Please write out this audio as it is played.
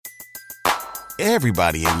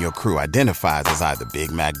Everybody in your crew identifies as either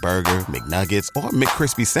Big Mac Burger, McNuggets, or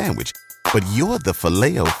McCrispy Sandwich. But you're the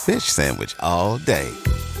Filet-O-Fish Sandwich all day.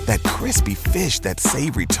 That crispy fish, that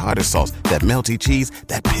savory tartar sauce, that melty cheese,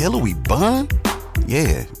 that pillowy bun.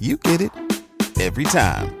 Yeah, you get it. Every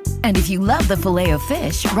time. And if you love the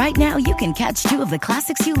Filet-O-Fish, right now you can catch two of the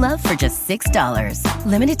classics you love for just $6.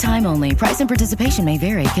 Limited time only. Price and participation may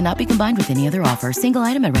vary. Cannot be combined with any other offer. Single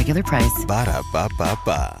item at regular price.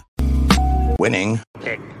 Ba-da-ba-ba-ba. Winning.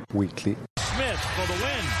 Pick. Weekly. Smith for the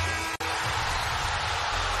win.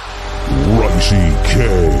 Rising K.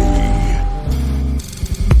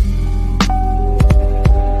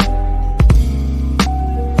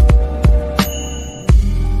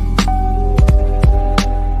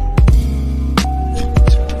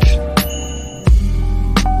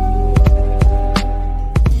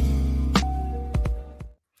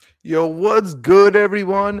 Yo, what's good,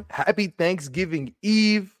 everyone? Happy Thanksgiving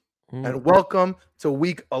Eve, and welcome to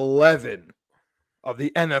week 11 of the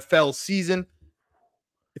NFL season.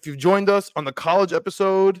 If you've joined us on the college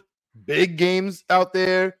episode, big games out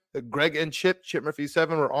there. Greg and Chip Murphy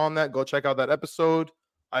 7 were on that. Go check out that episode.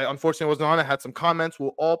 I unfortunately wasn't on it. I had some comments.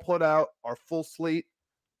 We'll all put out our full slate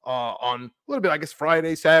on a little bit, I guess,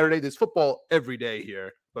 Friday, Saturday. There's football every day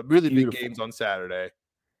here, but really big games on Saturday.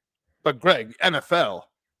 But Greg, NFL.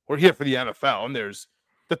 We're here for the NFL, and there's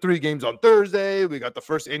the 3 games on Thursday. We got the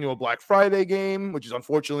first annual Black Friday game, which is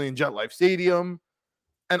unfortunately in JetLife Stadium.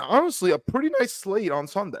 And honestly, a pretty nice slate on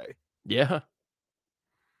Sunday. Yeah.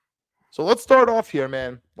 So let's start off here,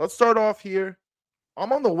 man. Let's start off here.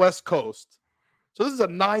 I'm on the West Coast. So this is a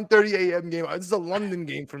 9:30 a.m. game. This is a London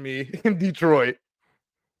game for me in Detroit.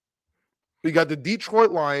 We got the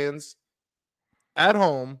Detroit Lions at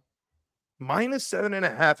home. Minus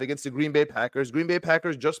 7.5 against the Green Bay Packers. Green Bay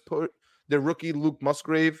Packers just put their rookie Luke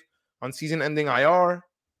Musgrave on season-ending IR.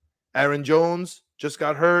 Aaron Jones just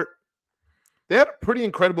got hurt. They had a pretty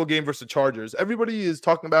incredible game versus the Chargers. Everybody is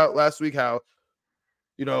talking about last week how,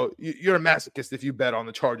 you're a masochist if you bet on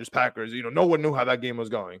the Chargers-Packers. No one knew how that game was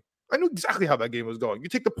going. I knew exactly how that game was going. You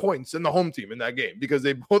take the points and the home team in that game because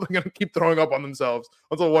they both are going to keep throwing up on themselves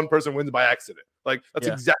until one person wins by accident. That's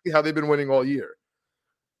exactly how they've been winning all year.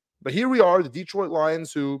 But here we are, the Detroit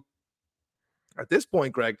Lions, who, at this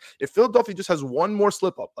point, Greg, if Philadelphia just has one more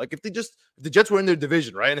slip up, if the Jets were in their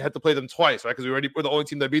division, right, and had to play them twice, right, because we already were the only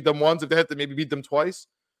team that beat them once, if they had to maybe beat them twice,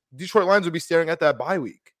 Detroit Lions would be staring at that bye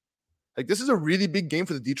week. This is a really big game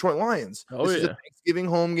for the Detroit Lions. This is a Thanksgiving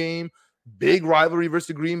home game, big rivalry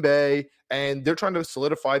versus Green Bay, and they're trying to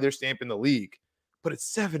solidify their stamp in the league. But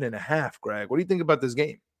it's 7.5, Greg. What do you think about this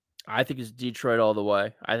game? I think it's Detroit all the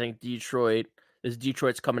way. I think Detroit is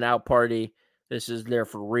Detroit's coming out party. This is there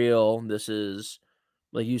for real. This is,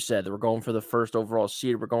 like you said, we're going for the first overall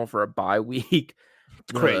seed. We're going for a bye week.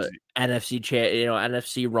 It's crazy.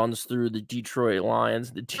 NFC runs through the Detroit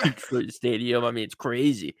Lions, the Detroit Stadium. I mean, it's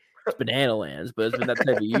crazy. It's banana lands, but it's been that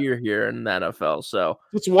type of year here in the NFL. So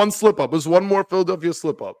it's one slip up. It's one more Philadelphia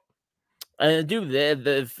slip up. And dude,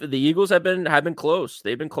 the Eagles have been close.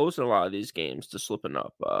 They've been close in a lot of these games to slipping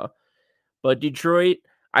up. But Detroit,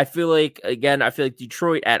 I feel like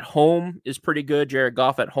Detroit at home is pretty good. Jared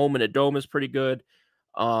Goff at home in a dome is pretty good.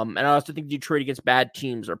 And I also think Detroit against bad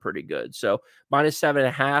teams are pretty good. So minus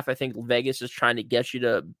 7.5, I think Vegas is trying to get you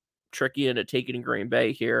to trick you into taking in Green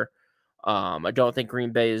Bay here. I don't think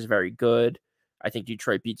Green Bay is very good. I think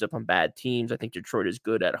Detroit beats up on bad teams. I think Detroit is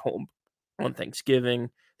good at home on Thanksgiving.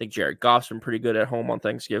 I think Jared Goff's been pretty good at home on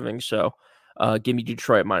Thanksgiving. So give me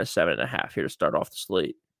Detroit minus 7.5 here to start off the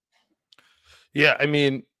slate. Yeah, I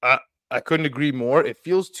mean, I couldn't agree more. It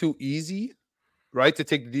feels too easy, right, to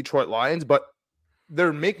take the Detroit Lions, but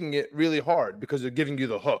they're making it really hard because they're giving you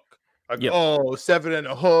the hook. 7 and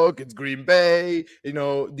a hook, it's Green Bay.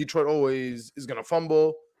 Detroit always is going to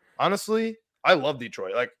fumble. Honestly, I love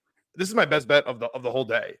Detroit. This is my best bet of the whole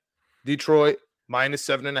day. Detroit minus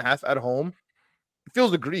 7.5 at home. It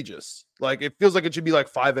feels egregious. It feels like it should be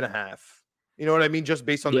 5.5. You know what I mean? Just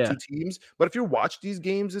based on the two teams. But if you watch these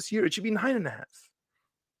games this year, it should be 9.5.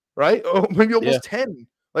 Right? Oh, maybe almost 10.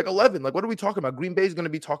 11. What are we talking about? Green Bay is going to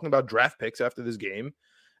be talking about draft picks after this game.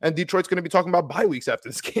 And Detroit's going to be talking about bye weeks after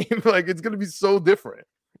this game. It's going to be so different.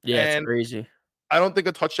 Yeah, it's crazy. I don't think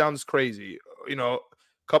a touchdown is crazy.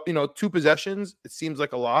 2 possessions, it seems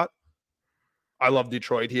like a lot. I love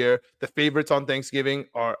Detroit here. The favorites on Thanksgiving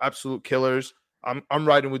are absolute killers. I'm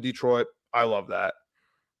riding with Detroit. I love that.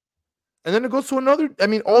 And then it goes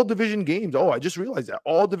to all division games. Oh, I just realized that.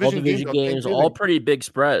 All division games, all pretty big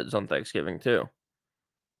spreads on Thanksgiving, too.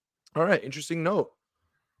 All right, interesting note.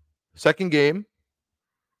 Second game,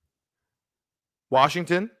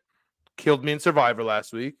 Washington killed me in Survivor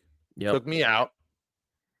last week. Yep. took me out.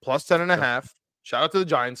 Plus 10.5. Shout out to the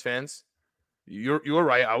Giants fans. You were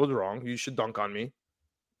right. I was wrong. You should dunk on me.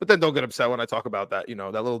 But then don't get upset when I talk about that, that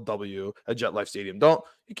little W at JetLife Stadium.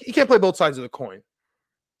 You can't play both sides of the coin.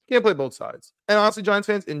 You can't play both sides. And honestly, Giants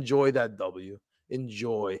fans, enjoy that W.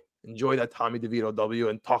 Enjoy that Tommy DeVito W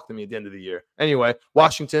and talk to me at the end of the year. Anyway,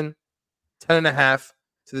 Washington, 10.5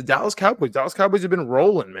 to the Dallas Cowboys. Dallas Cowboys have been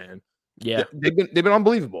rolling, man. Yeah. They've been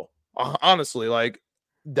unbelievable. Honestly, like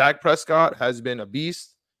Dak Prescott has been a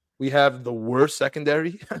beast. We have the worst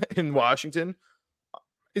secondary in Washington.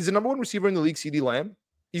 Is the number one receiver in the league CeeDee Lamb?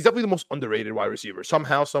 He's definitely the most underrated wide receiver.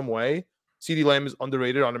 Somehow, some way, CeeDee Lamb is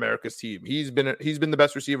underrated on America's team. He's been the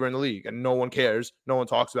best receiver in the league, and no one cares. No one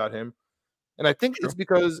talks about him. And I think it's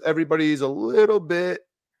because everybody's a little bit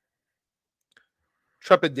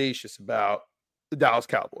trepidatious about the Dallas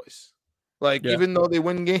Cowboys. Like, even though they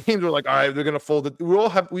win games, we're like, all right, they're gonna fold it.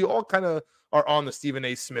 We all kind of are on the Stephen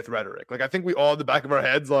A. Smith rhetoric. Like, I think we all, in the back of our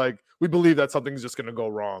heads, like, we believe that something's just gonna go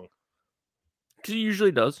wrong. Because it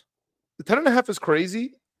usually does. The 10.5 is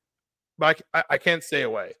crazy, but I can't stay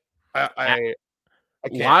away. I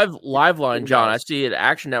can't. Live line, John. I see it.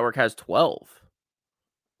 Action Network has 12.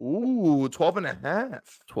 Ooh, 12.5.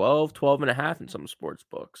 12.5 in some sports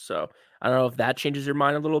books. So I don't know if that changes your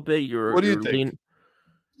mind a little bit. What do you think?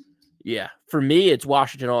 Yeah, for me, it's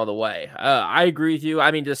Washington all the way. I agree with you. I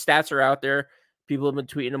mean, the stats are out there. People have been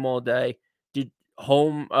tweeting them all day.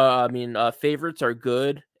 Favorites are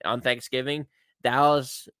good on Thanksgiving.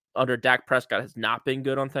 Dallas under Dak Prescott has not been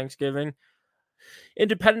good on Thanksgiving.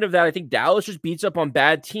 Independent of that, I think Dallas just beats up on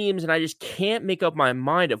bad teams, and I just can't make up my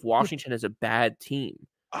mind if Washington is a bad team.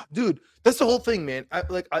 Dude, that's the whole thing, man.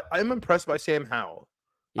 I'm impressed by Sam Howell.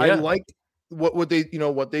 Yeah. I like what they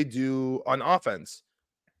do on offense.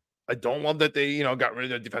 I don't love that they got rid of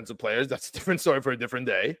their defensive players. That's a different story for a different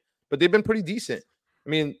day. But they've been pretty decent. I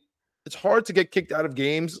mean, it's hard to get kicked out of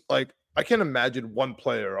games. Like, I can't imagine one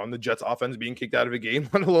player on the Jets offense being kicked out of a game,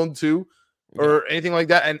 let alone two, or anything like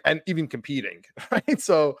that, and even competing. Right.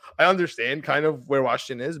 So I understand kind of where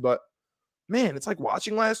Washington is, but man, it's like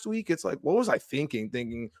watching last week. It's like, what was I thinking?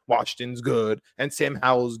 Thinking Washington's good and Sam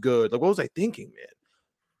Howell's good. Like, what was I thinking, man?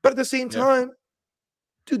 But at the same time,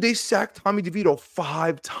 dude, they sacked Tommy DeVito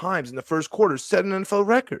 5 times in the first quarter, set an NFL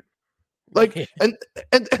record. Like, and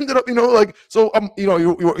ended up, so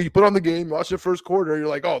you put on the game, watch the first quarter, you're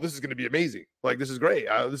like, oh, this is going to be amazing. Like, this is great.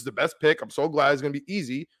 This is the best pick. I'm so glad it's going to be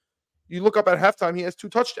easy. You look up at halftime, he has 2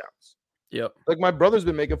 touchdowns. Yep. Like, my brother's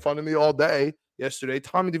been making fun of me all day yesterday.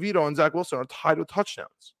 Tommy DeVito and Zach Wilson are tied with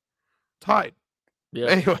touchdowns. Tied. Yeah.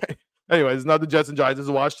 Anyway, it's not the Jets and Giants. It's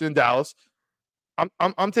Washington and Dallas.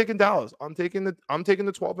 I'm taking Dallas. I'm taking the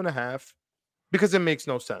 12.5 because it makes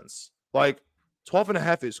no sense. Like,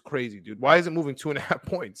 12.5 is crazy, dude. Why is it moving 2.5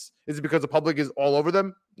 points? Is it because the public is all over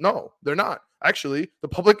them? No, they're not. Actually, the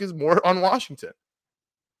public is more on Washington.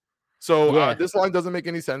 So this line doesn't make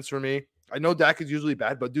any sense for me. I know Dak is usually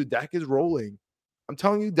bad, but dude, Dak is rolling. I'm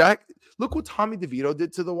telling you, Dak. Look what Tommy DeVito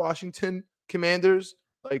did to the Washington Commanders.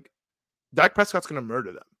 Like, Dak Prescott's gonna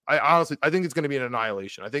murder them. I think it's gonna be an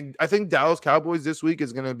annihilation. I think Dallas Cowboys this week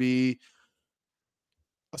is gonna be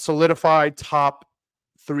a solidified top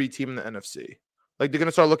 3 team in the NFC. Like, they're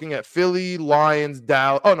gonna start looking at Philly, Lions,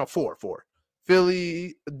 Dallas. Oh no, 4.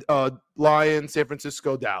 Philly, Lions, San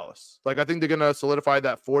Francisco, Dallas. Like, I think they're gonna solidify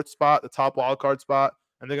that 4th spot, the top wild card spot,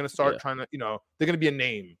 and they're gonna start trying to, they're gonna be a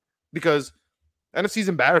name because NFC is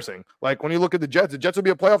embarrassing. Like, when you look at the Jets will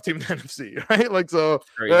be a playoff team in the NFC, right? Like, so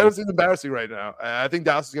the NFC is embarrassing right now. I think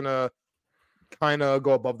Dallas is gonna kind of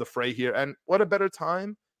go above the fray here. And what a better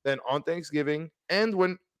time than on Thanksgiving and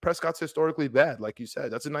when Prescott's historically bad, like you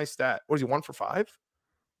said. That's a nice stat. What is he, 1 for 5?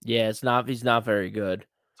 Yeah, he's not very good.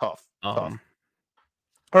 Tough. All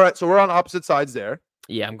right, so we're on opposite sides there.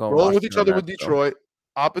 Yeah, I'm going rolling with each other with Detroit.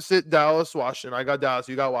 Opposite Dallas, Washington. I got Dallas.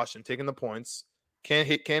 You got Washington. Taking the points. Can't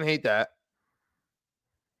hate that.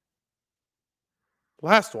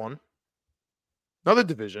 Last one. Another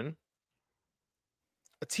division.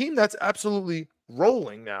 A team that's absolutely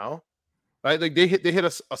rolling now. Right? Like, they hit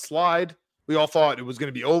a slide. We all thought it was going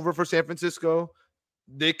to be over for San Francisco.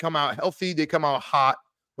 They come out healthy. They come out hot.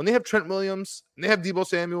 When they have Trent Williams and they have Deebo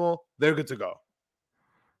Samuel, they're good to go.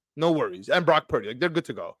 No worries. And Brock Purdy, like, they're good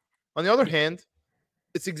to go. On the other hand,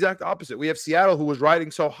 it's the exact opposite. We have Seattle, who was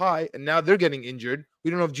riding so high, and now they're getting injured.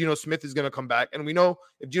 We don't know if Geno Smith is going to come back. And we know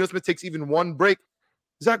if Geno Smith takes even one break,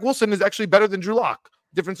 Zach Wilson is actually better than Drew Lock.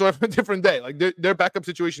 Different story for a different day. Like, their backup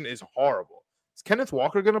situation is horrible. Is Kenneth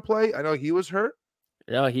Walker going to play? I know he was hurt.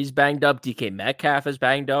 No, he's banged up. DK Metcalf is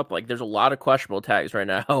banged up. Like, there's a lot of questionable tags right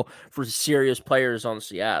now for serious players on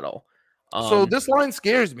Seattle. So this line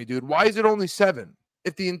scares me, dude. Why is it only 7?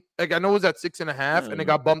 if I know it was at 6.5 and it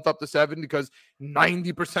got bumped up to 7 because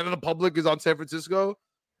 90% of the public is on San Francisco.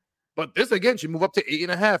 But this again should move up to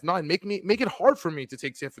 8.5, 9. Make it hard for me to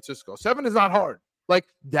take San Francisco. 7 is not hard. Like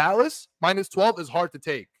Dallas minus 12 is hard to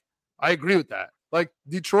take. I agree with that. Like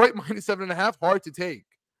Detroit minus 7.5, hard to take.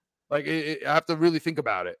 Like I have to really think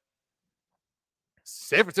about it.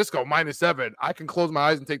 San Francisco minus 7, I can close my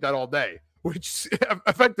eyes and take that all day, which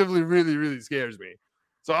effectively really, really scares me.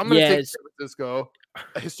 So I'm going to take San Francisco.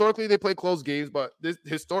 Historically, they play close games, but this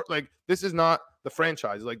is not the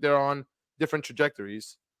franchise. Like they're on different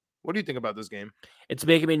trajectories. What do you think about this game? It's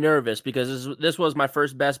making me nervous because this was my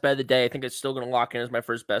first best bet of the day. I think it's still going to lock in as my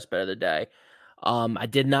first best bet of the day. I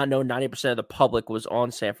did not know 90% of the public was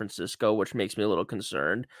on San Francisco, which makes me a little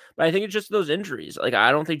concerned. But I think it's just those injuries. Like,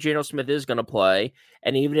 I don't think Geno Smith is going to play.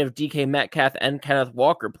 And even if DK Metcalf and Kenneth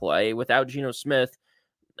Walker play, without Geno Smith,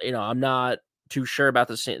 I'm not too sure about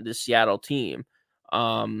the Seattle team.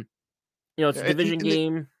 It's a division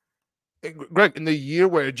game. Greg, in the year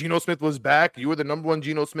where Geno Smith was back, you were the number one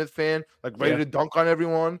Geno Smith fan, like ready to dunk on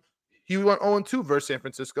everyone. He went 0-2 versus San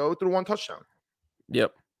Francisco through 1 touchdown.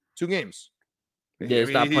 Yep. 2 games. Yeah,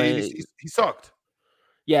 he sucked.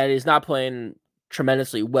 Yeah, he's not playing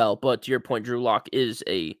tremendously well, but to your point, Drew Lock is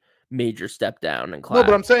a major step down in class. No,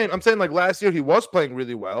 but I'm saying like last year he was playing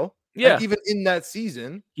really well. Yeah. And even in that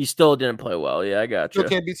season, he still didn't play well. Yeah, I got you. Still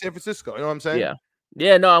can't beat San Francisco. You know what I'm saying? Yeah.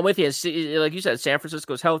 Yeah, no, I'm with you. Like you said, San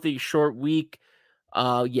Francisco's healthy, short week.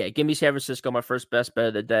 Give me San Francisco, my first best bet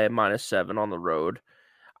of the day, minus 7 on the road.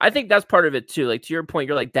 I think that's part of it too. Like to your point,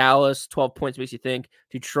 you're like Dallas, 12 points makes you think.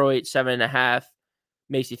 Detroit, 7.5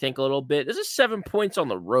 makes you think a little bit. This is 7 points on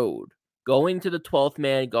the road. Going to the 12th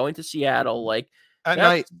man, going to Seattle, like at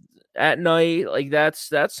night, like that's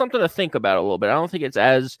something to think about a little bit. I don't think it's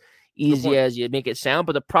as easy as you make it sound,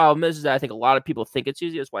 but the problem is that I think a lot of people think it's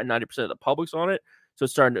easy. That's why 90% of the public's on it. So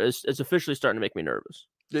it's officially starting to make me nervous.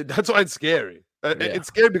 That's why it's scary. It's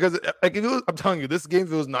scary because I'm telling you, this game,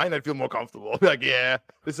 if it was 9, I'd feel more comfortable. I'd be like, yeah,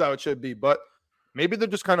 this is how it should be. But maybe they're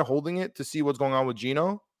just kind of holding it to see what's going on with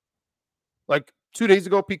Geno. Like 2 days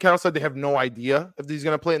ago, Pete Carroll said they have no idea if he's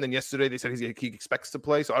going to play. And then yesterday they said he expects to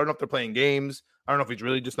play. So I don't know if they're playing games. I don't know if he's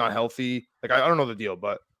really just not healthy. Like, I don't know the deal,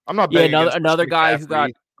 but I'm not betting. Yeah, another guy who got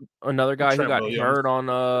hurt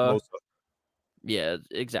on yeah,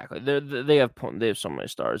 exactly. They have so many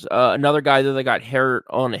stars. Another guy that they got hurt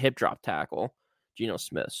on a hip drop tackle, Geno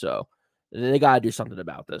Smith. So they got to do something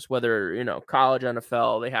about this. Whether college,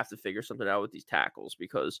 NFL, they have to figure something out with these tackles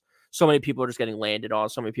because so many people are just getting landed on.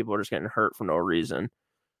 So many people are just getting hurt for no reason.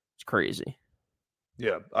 It's crazy.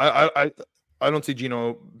 Yeah, I don't see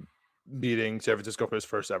Geno beating San Francisco for his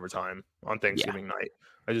first ever time on Thanksgiving night.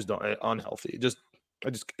 I just don't. Unhealthy. I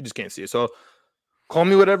just can't see it. So call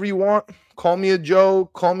me whatever you want. Call me a Joe.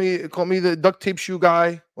 Call me the duct tape shoe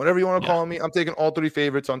guy. Whatever you want to call me. I'm taking all 3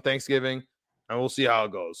 favorites on Thanksgiving, and we'll see how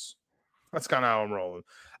it goes. That's kind of how I'm rolling.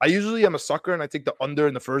 I usually am a sucker, and I take the under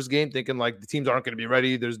in the first game, thinking like the teams aren't going to be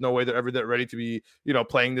ready. There's no way they're ever ready to be,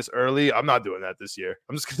 playing this early. I'm not doing that this year.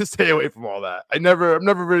 I'm just going to stay away from all that. I'm never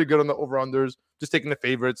really good on the over-unders. Just taking the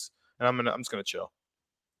favorites, and I'm just going to chill.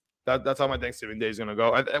 That's how my Thanksgiving day is going to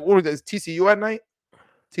go. What is TCU at night?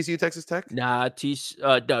 TCU Texas Tech? Nah,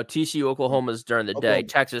 TCU Oklahoma is during the day.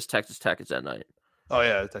 Texas Tech is at night. Oh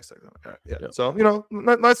yeah, Texas Tech. Yeah. Yep. So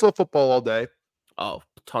nice little football all day. Oh,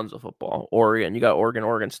 tons of football. Oregon, you got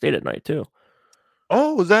Oregon State at night too.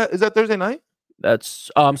 Oh, is that Thursday night?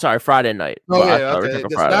 I'm sorry, Friday night. Oh yeah, okay.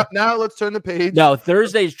 Now let's turn the page. No,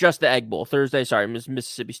 Thursday's just the Egg Bowl. Thursday, sorry,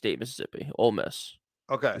 Mississippi State, Mississippi, Ole Miss.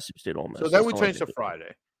 Okay, Mississippi State, Ole Miss. So then we change to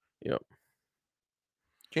Friday. Yep.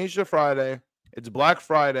 Change to Friday. It's Black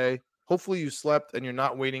Friday. Hopefully you slept and you're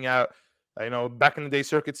not waiting out. Back in the day,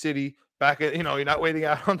 Circuit City. You're not waiting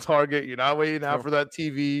out on Target. You're not waiting out for that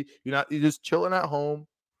TV. You're just chilling at home.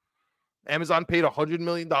 Amazon paid $100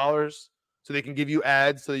 million so they can give you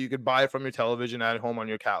ads so that you could buy from your television at home on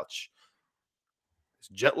your couch. It's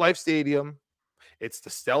Jet Life Stadium. It's the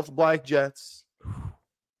Stealth Black Jets.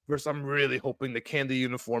 Versus, I'm really hoping the candy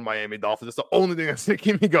uniform Miami Dolphins. That's the only thing that's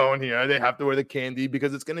keeping me going here. They have to wear the candy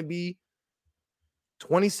because it's going to be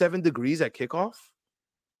 27 degrees at kickoff.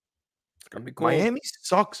 It's going to be cool. Miami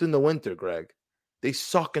sucks in the winter, Greg. They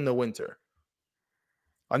suck in the winter.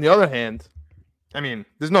 On the other hand,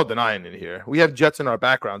 there's no denying it here. We have Jets in our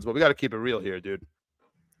backgrounds, but we got to keep it real here, dude.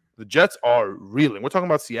 The Jets are reeling. We're talking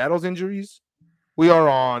about Seattle's injuries. We are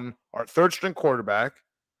on our third-string quarterback,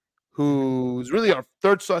 who's really our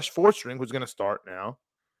third/fourth string, who's going to start now.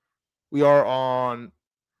 We are on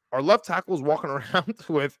our left tackles walking around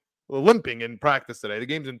with limping in practice today. The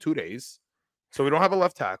game's in 2 days, so we don't have a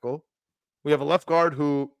left tackle. We have a left guard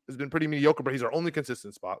who has been pretty mediocre, but he's our only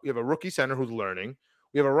consistent spot. We have a rookie center who's learning.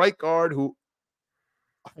 We have a right guard who,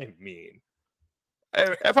 I mean,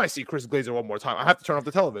 if I see Chris Glazer one more time, I have to turn off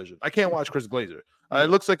the television. I can't watch Chris Glazer. It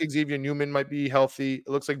looks like Xavier Newman might be healthy. It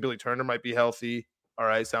looks like Billy Turner might be healthy. All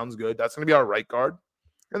right, sounds good. That's going to be our right guard.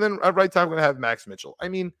 And then at right time, we're going to have Max Mitchell. I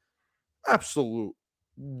mean, absolute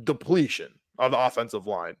depletion of the offensive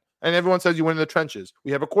line. And everyone says you win in the trenches.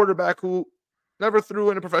 We have a quarterback who never threw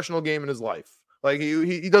in a professional game in his life. Like,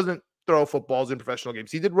 he doesn't throw footballs in professional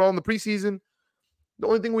games. He did well in the preseason. The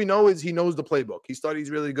only thing we know is he knows the playbook. He studies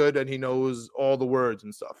really good, and he knows all the words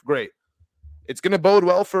and stuff. Great. It's going to bode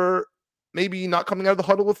well for maybe not coming out of the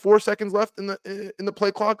huddle with 4 seconds left in the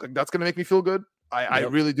play clock. Like, that's going to make me feel good. I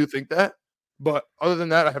really do think that. But other than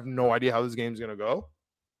that, I have no idea how this game's going to go.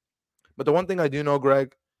 But the one thing I do know,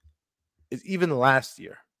 Greg, is even last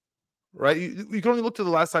year, right? You can only look to the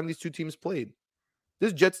last time these two teams played.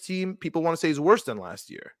 This Jets team, people want to say, is worse than last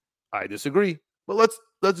year. I disagree. But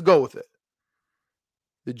let's go with it.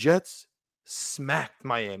 The Jets smacked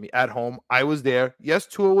Miami at home. I was there. Yes,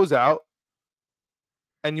 Tua was out.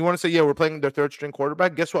 And you want to say, yeah, we're playing their third-string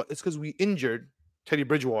quarterback? Guess what? It's because we injured Teddy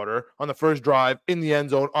Bridgewater on the first drive in the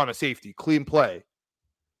end zone on a safety. Clean play.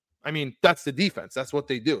 I mean, that's the defense. That's what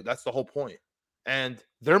they do. That's the whole point. And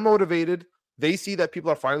they're motivated. They see that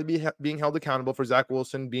people are finally being held accountable for Zach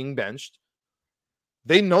Wilson being benched.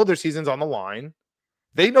 They know their season's on the line.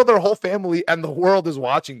 They know their whole family and the world is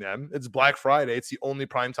watching them. It's Black Friday. It's the only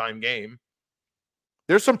primetime game.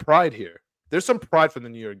 There's some pride here. There's some pride from the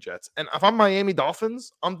New York Jets. And if I'm Miami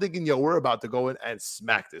Dolphins, I'm thinking, yo, we're about to go in and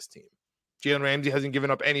smack this team. Jalen Ramsey hasn't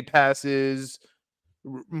given up any passes.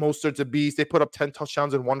 Mostert's a beast. They put up 10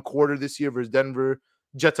 touchdowns in one quarter this year versus Denver.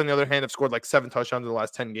 Jets, on the other hand, have scored like 7 touchdowns in the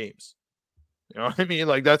last 10 games. You know what I mean?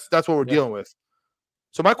 Like, that's what we're dealing with.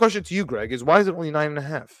 So my question to you, Greg, is why is it only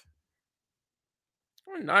 9.5?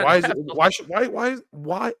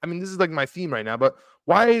 Why? I mean, this is like my theme right now, but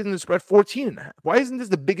why isn't the spread 14.5? Why isn't this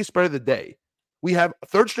the biggest spread of the day? We have a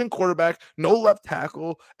third-string quarterback, no left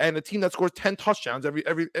tackle, and a team that scores 10 touchdowns every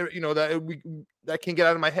that can't get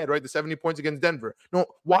out of my head, right? The 70 points against Denver. No,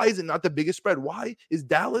 why is it not the biggest spread? Why is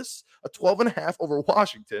Dallas a 12.5 over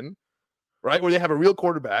Washington, right, where they have a real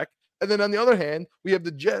quarterback? And then on the other hand, we have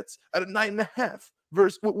the Jets at a 9.5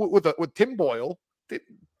 versus with Tim Boyle,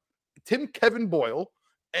 Kevin Boyle,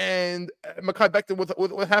 and Mekhi Becton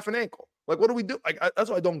with half an ankle. Like, what do we do? Like, that's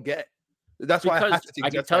what I don't get. That's why I have to take. I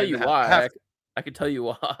can tell you why. I can tell you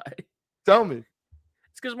why. Tell me.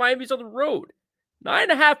 It's because Miami's on the road.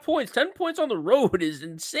 9.5 points, 10 points on the road is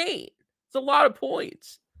insane. It's a lot of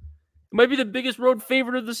points. It might be the biggest road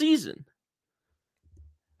favorite of the season.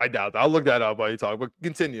 I doubt that. I'll look that up while you talk, but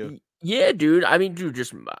continue. Yeah, dude. I mean, dude,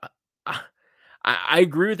 just I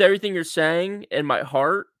agree with everything you're saying in my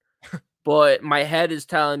heart, but my head is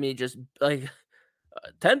telling me just like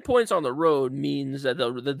 10 points on the road means that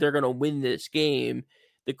they're going to win this game.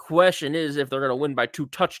 The question is if they're going to win by 2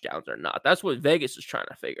 touchdowns or not. That's what Vegas is trying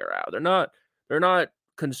to figure out. They're not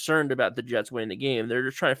concerned about the Jets winning the game. They're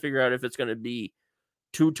just trying to figure out if it's going to be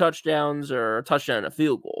 2 touchdowns or a touchdown and a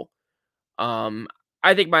field goal.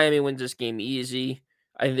 I think Miami wins this game easy.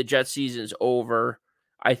 I think the Jets season's over.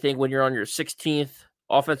 I think when you're on your 16th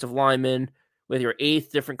offensive lineman with your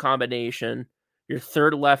 8th different combination, your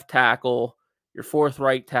 3rd left tackle, your 4th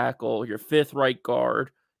right tackle, your 5th right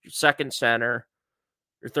guard, your 2nd center,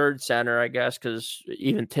 your 3rd center, I guess, because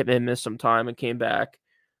even Tippmann missed some time and came back.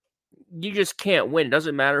 You just can't win. It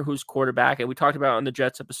doesn't matter who's quarterback. And we talked about it on the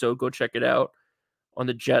Jets episode. Go check it out on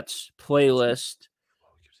the Jets playlist.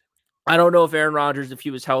 I don't know if Aaron Rodgers, if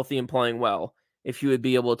he was healthy and playing well, if he would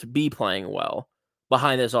be able to be playing well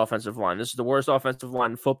behind this offensive line. This is the worst offensive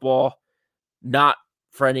line in football, not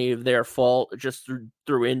for any of their fault, just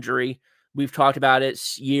through injury. We've talked about it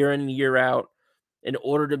year in and year out. In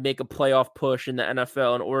order to make a playoff push in the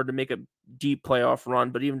NFL, in order to make a deep playoff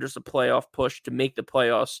run, but even just a playoff push to make the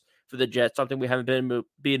playoffs for the Jets, something we haven't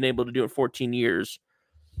been able to do in 14 years,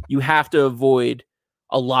 you have to avoid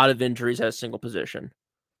a lot of injuries at a single position.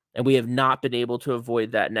 And we have not been able to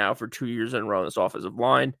avoid that now for 2 years in a row on this offensive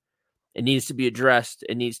line. It needs to be addressed.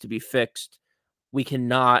 It needs to be fixed. We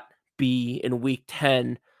cannot be in week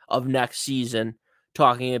 10 of next season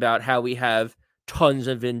talking about how we have tons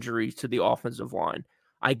of injuries to the offensive line.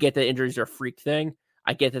 I get that injuries are a freak thing.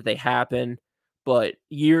 I get that they happen. But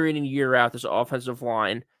year in and year out, this offensive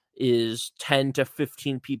line is 10 to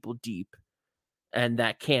 15 people deep. And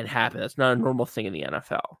that can't happen. That's not a normal thing in the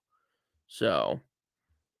NFL. So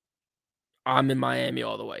I'm in Miami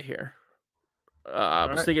all the way here. I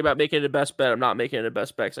was thinking about making it a best bet. I'm not making it a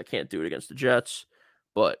best bet because I can't do it against the Jets.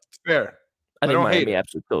 But fair. I think Miami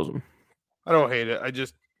absolutely kills them. I don't hate it.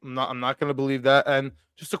 I'm not going to believe that. And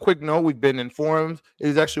just a quick note, we've been informed it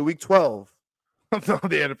is actually week 12 of the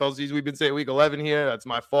NFL season. We've been saying week 11 here. That's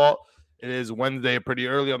my fault. It is Wednesday, pretty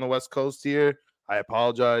early on the West Coast here. I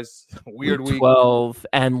apologize. Weird week. 12,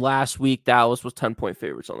 and last week Dallas was 10-point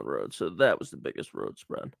favorites on the road, so that was the biggest road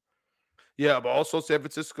spread. Yeah, but also San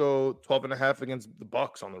Francisco 12.5 against the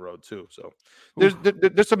Bucks on the road too. So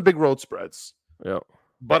there's some big road spreads. Yeah.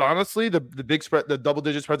 But honestly, the big spread, the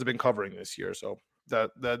double-digit spreads have been covering this year, so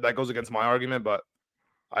that goes against my argument. But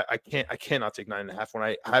I cannot take 9.5 when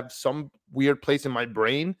I have some weird place in my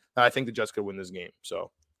brain that I think the Jets could win this game.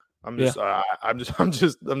 So I'm just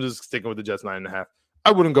sticking with the Jets 9.5.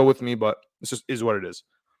 I wouldn't go with me, but it just is what it is.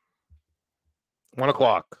 1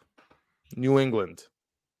 o'clock, New England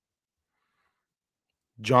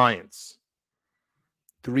Giants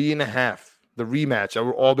 3.5. The rematch that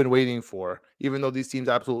we've all been waiting for, even though these teams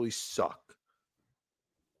absolutely suck.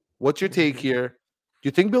 What's your take here? Do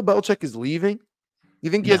you think Bill Belichick is leaving? Do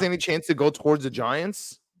you think he has any chance to go towards the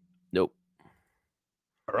Giants? Nope.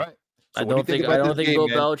 All right. So I don't think Bill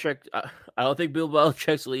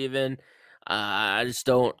Belichick's leaving. I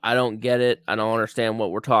don't get it. I don't understand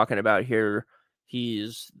what we're talking about here.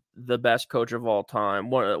 He's the best coach of all time.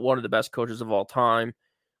 One of the best coaches of all time.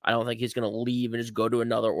 I don't think he's going to leave and just go to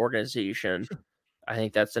another organization. I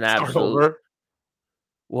think that's an absolute. Start over.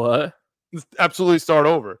 What? Absolutely start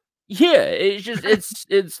over. Yeah, it's just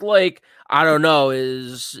it's like, I don't know.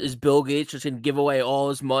 Is Bill Gates just going to give away all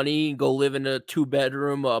his money and go live in a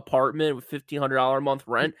 2-bedroom apartment with $1,500 a month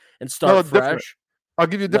rent and start fresh? Different. I'll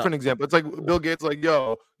give you a different example. It's like Bill Gates, like,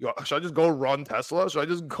 yo, should I just go run Tesla? Should I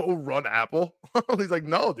just go run Apple? He's like,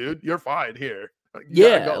 no, dude, you're fine here.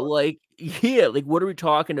 Like, what are we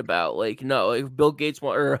talking about? Like, no, like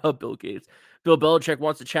Bill Belichick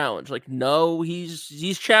wants a challenge. Like, no, he's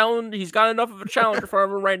challenged. He's got enough of a challenge in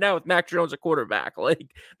front of him right now with Mac Jones at quarterback.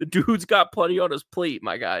 Like, the dude's got plenty on his plate,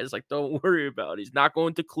 my guys. Like, don't worry about it. He's not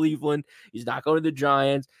going to Cleveland. He's not going to the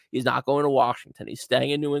Giants. He's not going to Washington. He's staying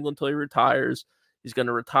in New England until he retires. He's going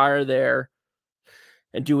to retire there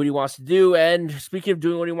and do what he wants to do. And speaking of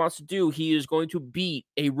doing what he wants to do, he is going to beat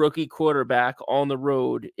a rookie quarterback on the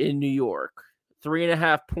road in New York.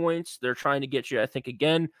 3.5 points. They're trying to get you, I think,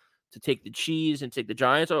 again, to take the cheese and take the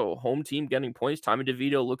Giants. Oh, home team getting points. Tommy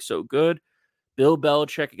DeVito looks so good. Bill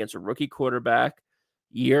Belichick against a rookie quarterback.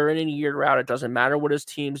 Year in and year out. It doesn't matter what his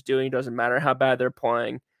team's doing. It doesn't matter how bad they're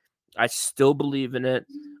playing. I still believe in it.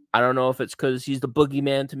 I don't know if it's because he's the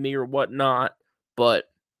boogeyman to me or whatnot, but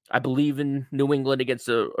I believe in New England against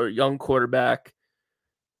a young quarterback.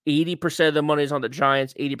 80% of the money is on the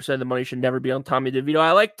Giants. 80% of the money should never be on Tommy DeVito.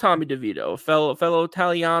 I like Tommy DeVito, fellow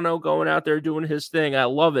Italiano going out there doing his thing. I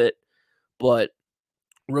love it. But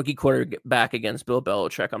rookie quarterback against Bill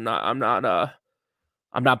Belichick, I'm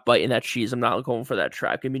not biting that cheese. I'm not going for that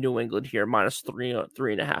trap. Give me New England here,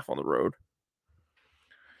 -3.5 on the road.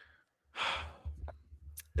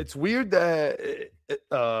 It's weird that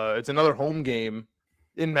it's another home game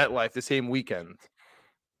in MetLife the same weekend.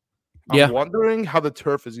 I'm wondering how the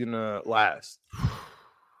turf is going to last.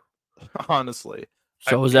 Honestly.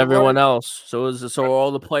 So is everyone else. So are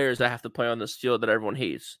all the players that have to play on this field that everyone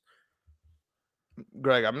hates.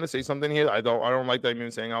 Greg, I'm going to say something here. I don't like that I'm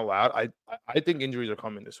even saying out loud. I think injuries are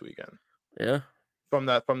coming this weekend. Yeah. From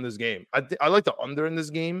this game. I like the under in this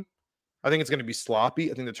game. I think it's going to be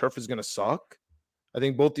sloppy. I think the turf is going to suck. I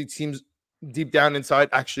think both these teams deep down inside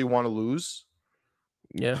actually want to lose.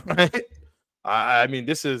 Yeah. Right? I mean,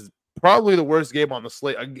 this is probably the worst game on the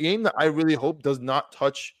slate. A game that I really hope does not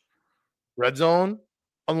touch red zone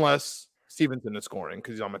unless Stevenson is scoring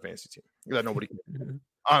because he's on my fantasy team. That nobody can.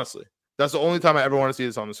 Honestly, that's the only time I ever want to see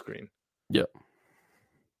this on the screen. Yeah.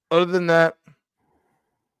 Other than that,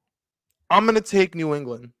 I'm going to take New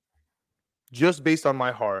England just based on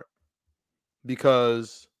my heart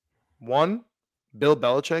because, one, Bill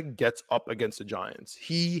Belichick gets up against the Giants.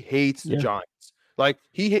 He hates the Giants. Like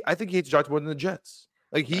I think he hates the Giants more than the Jets.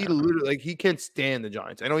 Like he literally, he can't stand the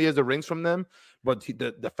Giants. I know he has the rings from them, but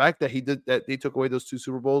the fact that they took away those 2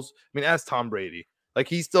 Super Bowls. I mean, ask Tom Brady. Like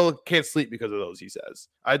he still can't sleep because of those. He says.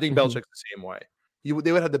 I think Belichick's the same way. They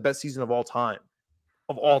would have the best season of all time,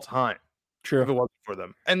 True. if it wasn't for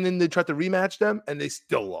them. And then they tried to rematch them, and they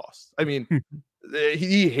still lost. I mean,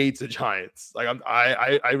 he hates the Giants. Like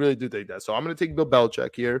I really do think that. So I'm going to take Bill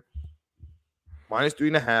Belichick here,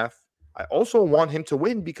 -3.5. I also want him to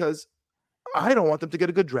win because I don't want them to get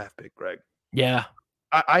a good draft pick, Greg. Yeah.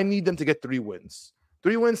 I need them to get 3 wins.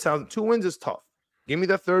 3 wins 2 wins is tough. Give me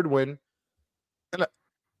that 3rd win. And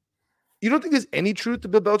you don't think there's any truth to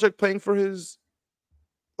Bill Belichick playing for his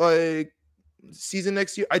season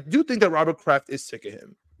next year? I do think that Robert Kraft is sick of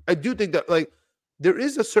him. I do think that like there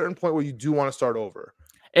is a certain point where you do want to start over.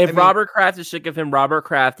 If Robert Kraft is sick of him, Robert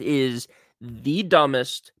Kraft is the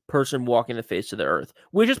dumbest person walking the face of the earth,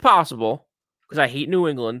 which is possible because I hate New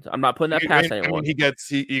England. I'm not putting that past anyone. He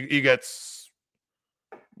gets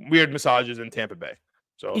weird massages in Tampa Bay.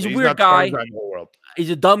 So he's a weird guy. In the whole world.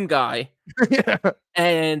 He's a dumb guy. Yeah.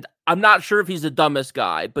 And I'm not sure if he's the dumbest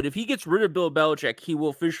guy, but if he gets rid of Bill Belichick, he will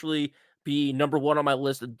officially be number one on my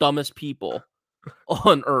list of dumbest people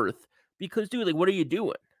on earth. Because, dude, like, what are you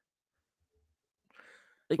doing?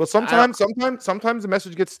 Like, well, sometimes the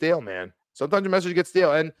message gets stale, man. Sometimes the message gets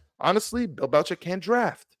stale. And honestly, Bill Belichick can't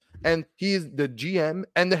draft. And he's the GM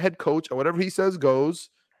and the head coach, and whatever he says goes.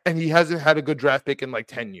 And he hasn't had a good draft pick in like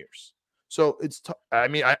 10 years. So it's I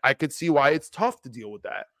mean, I could see why it's tough to deal with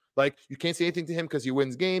that. Like, you can't say anything to him because he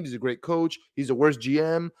wins games. He's a great coach. He's the worst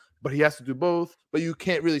GM, but he has to do both. But you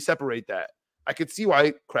can't really separate that. I could see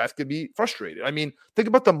why Kraft could be frustrated. I mean, think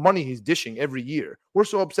about the money he's dishing every year. We're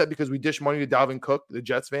so upset because we dish money to Dalvin Cook, the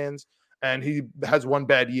Jets fans, and he has one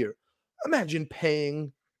bad year. Imagine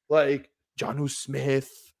paying like Jonnu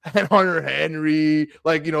Smith and Hunter Henry,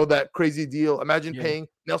 like, you know, that crazy deal. Imagine paying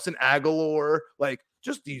Nelson Aguilar, like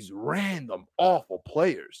just these random awful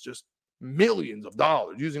players, just millions of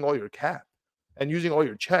dollars using all your cap and using all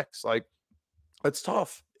your checks. Like, it's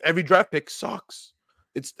tough. Every draft pick sucks.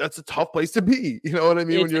 That's a tough place to be. You know what I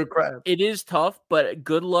mean? When you're a Kraft. It is tough, but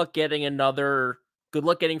good luck getting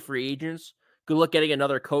free agents. Good luck getting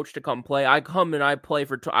another coach to come play. I come and I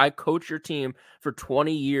coach your team for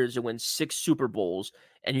 20 years and win 6 Super Bowls,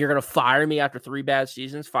 and you're going to fire me after 5 bad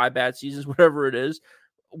seasons, whatever it is.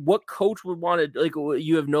 What coach would want to, like,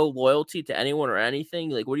 you have no loyalty to anyone or anything?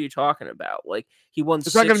 Like, what are you talking about? Like, he won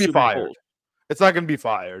 6 Super Bowls. It's not going to be fired. It's not going to be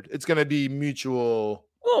fired. It's going to be mutual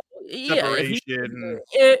separation.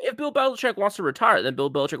 If Bill Belichick wants to retire, then Bill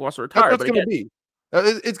Belichick wants to retire. That's going to be.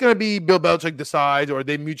 It's going to be Bill Belichick decides, or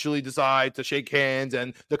they mutually decide to shake hands,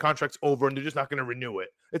 and the contract's over, and they're just not going to renew it.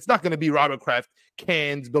 It's not going to be Robert Kraft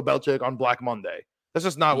cans Bill Belichick on Black Monday. That's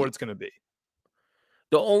just not what it's going to be.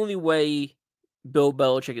 The only way Bill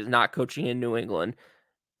Belichick is not coaching in New England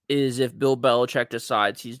is if Bill Belichick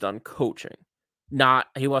decides he's done coaching. Not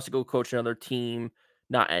he wants to go coach another team,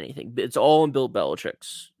 not anything. It's all in Bill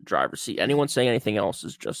Belichick's driver's seat. Anyone saying anything else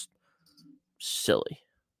is just silly.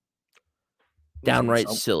 Downright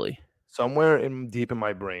silly. Somewhere deep in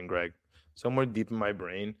my brain, Greg,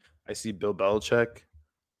 I see Bill Belichick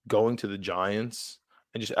going to the Giants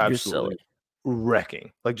and just absolutely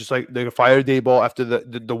wrecking. Like, just like they fire Daboll after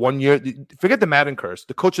the 1 year. Forget the Madden curse,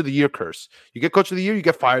 the coach of the year curse. You get coach of the year, you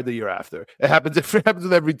get fired the year after. It happens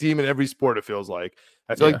with every team in every sport, it feels like.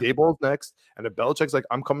 I feel like Daboll's next, and if Belichick's like,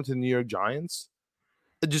 I'm coming to the New York Giants,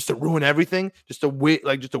 just to ruin everything, just to win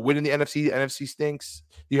in the NFC. The NFC stinks.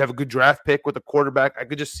 You have a good draft pick with a quarterback. I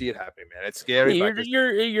could just see it happening, man. It's scary.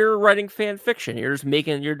 You're writing fan fiction. You're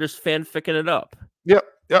just fanficking it up. Yeah.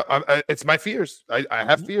 It's my fears. I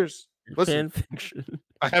have fears. Listen,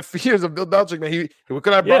 I have fears of Bill Belichick, man. He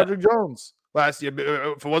could have Broderick Jones last year.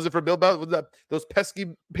 If it wasn't for Bill Belichick, those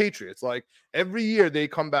pesky Patriots, like every year they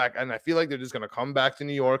come back, and I feel like they're just going to come back to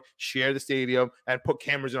New York, share the stadium, and put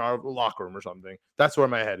cameras in our locker room or something. That's where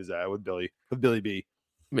my head is at with Billy B.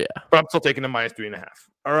 Yeah. But I'm still taking the -3.5.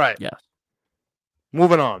 All right. Yeah.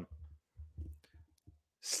 Moving on.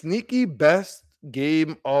 Sneaky best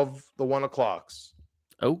game of the 1 o'clocks.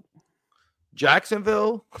 Oh.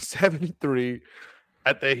 Jacksonville 73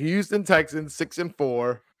 at the Houston Texans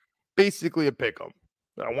 6-4. Basically a pick 'em.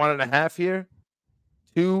 1.5 here.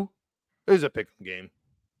 2. There's a pick 'em game.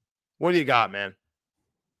 What do you got, man?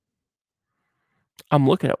 I'm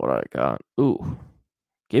looking at what I got. Ooh.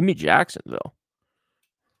 Give me Jacksonville.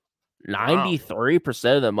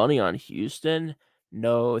 93% of the money on Houston.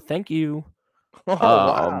 No, thank you. Oh,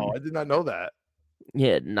 wow. I did not know that.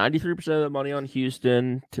 Yeah, 93% of the money on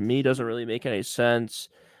Houston to me doesn't really make any sense.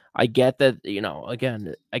 I get that,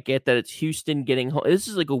 I get that it's Houston getting home. This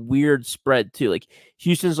is like a weird spread too. Like,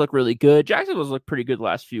 Houston's look really good. Jacksonville's looked pretty good the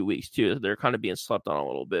last few weeks too. They're kind of being slept on a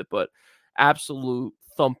little bit, but absolute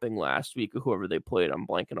thumping last week of whoever they played. I'm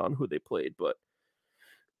blanking on who they played, but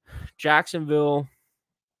Jacksonville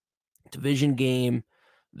division game.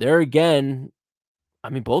 There again, I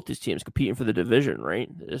mean, both these teams competing for the division, right?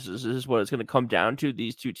 This is what it's going to come down to.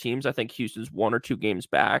 These two teams, I think Houston's 1 or 2 games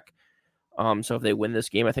back. So if they win this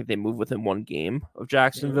game, I think they move within 1 game of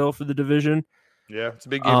Jacksonville for the division. Yeah, it's a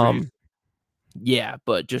big game for you. Yeah,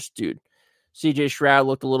 but just, dude, CJ Stroud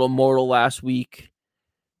looked a little mortal last week.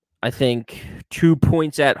 I think 2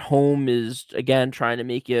 points at home is, again, trying to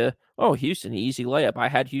make you, Houston, easy layup. I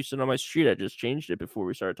had Houston on my street. I just changed it before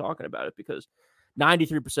we started talking about it because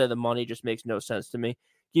 93% of the money just makes no sense to me.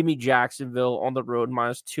 Give me Jacksonville on the road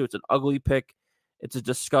 -2. It's an ugly pick. It's a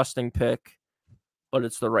disgusting pick, but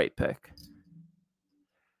it's the right pick.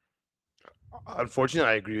 Unfortunately,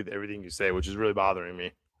 I agree with everything you say, which is really bothering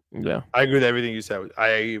me. Yeah. I agree with everything you said.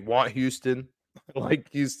 I want Houston. I like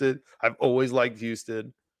Houston. I've always liked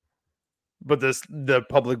Houston. But the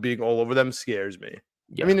public being all over them scares me.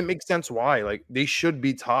 Yeah. I mean, it makes sense why. Like, they should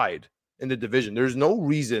be tied in the division. There's no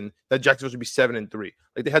reason that Jacksonville should be 7-3.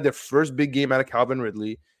 Like, they had their first big game out of Calvin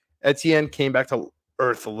Ridley. Etienne came back to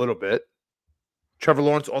earth a little bit. Trevor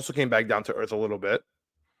Lawrence also came back down to earth a little bit.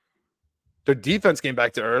 Their defense came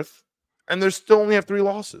back to earth, and they still only have 3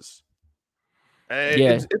 losses.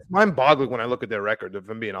 It's mind-boggling when I look at their record, if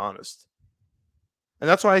I'm being honest. And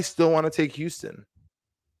that's why I still want to take Houston.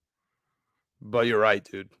 But you're right,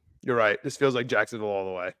 dude. You're right. This feels like Jacksonville all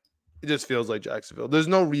the way. It just feels like Jacksonville. There's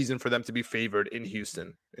no reason for them to be favored in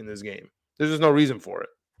Houston in this game. There's just no reason for it.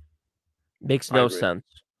 Makes no sense.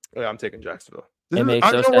 Yeah, I'm taking Jacksonville.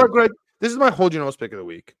 Makes no sense. What, Greg? This is my hold your nose pick of the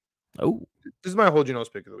week. Oh. This is my hold your nose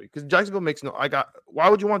pick of the week. Because Jacksonville makes no... Why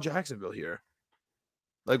would you want Jacksonville here?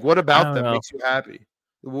 Like, what about them makes you happy?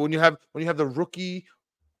 When you have the rookie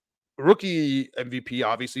MVP,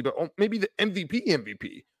 obviously, but maybe the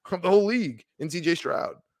MVP of the whole league in CJ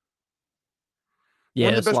Stroud.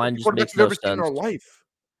 Yeah, this line just makes no sense. In our life.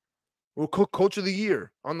 Well, coach of the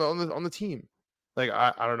year on the team. Like,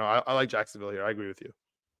 I don't know. I like Jacksonville here. I agree with you.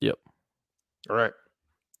 Yep. All right.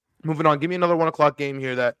 Moving on. Give me another 1:00 game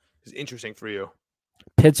here that is interesting for you.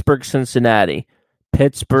 Pittsburgh, Cincinnati.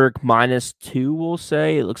 Pittsburgh -2, we'll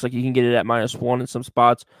say. It looks like you can get it at -1 in some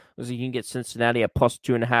spots. Looks like you can get Cincinnati at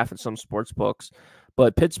 +2.5 in some sports books.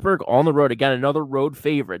 But Pittsburgh on the road, again, another road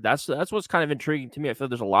favorite. That's what's kind of intriguing to me. I feel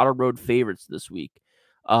there's a lot of road favorites this week.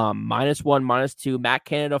 -1, -2. Matt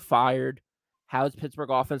Canada fired. How is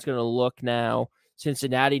Pittsburgh offense going to look now?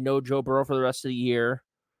 Cincinnati, no Joe Burrow for the rest of the year.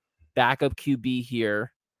 Backup QB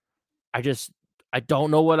here. I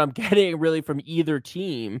don't know what I'm getting really from either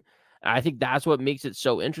team. I think that's what makes it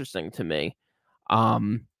so interesting to me. I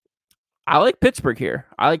like Pittsburgh here.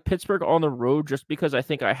 I like Pittsburgh on the road just because I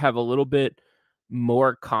think I have a little bit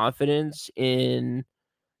more confidence in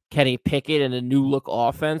Kenny Pickett and a new look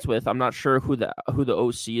offense with, I'm not sure who the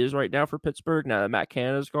OC is right now for Pittsburgh now that Matt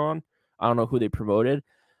Canada's gone. I don't know who they promoted,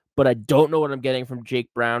 but I don't know what I'm getting from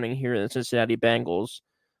Jake Browning here in the Cincinnati Bengals.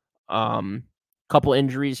 Couple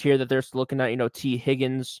injuries here that they're looking at, T.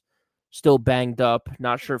 Higgins still banged up.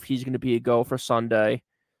 Not sure if he's going to be a go for Sunday.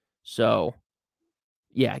 So,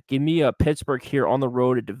 yeah, give me a Pittsburgh here on the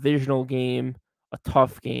road, a divisional game, a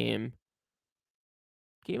tough game.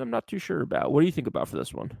 Game I'm not too sure about. What do you think about for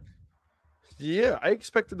this one? Yeah, I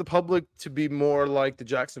expected the public to be more like the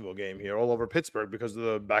Jacksonville game here all over Pittsburgh because of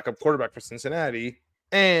the backup quarterback for Cincinnati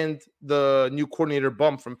and the new coordinator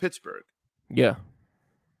bump from Pittsburgh. Yeah.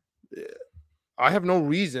 I have no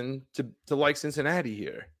reason to like Cincinnati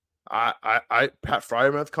here. Pat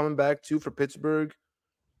Freiermuth coming back too for Pittsburgh.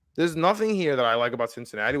 There's nothing here that I like about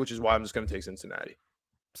Cincinnati, which is why I'm just going to take Cincinnati.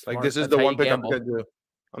 Smart. Like, this is the one pick I'm going to do.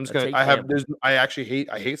 I'm just going to.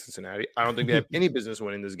 I hate Cincinnati. I don't think they have any business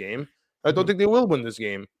winning this game. I don't think they will win this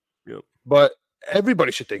game. Yep. But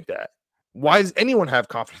everybody should think that. Why does anyone have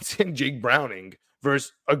confidence in Jake Browning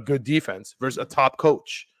versus a good defense, versus a top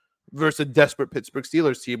coach, versus a desperate Pittsburgh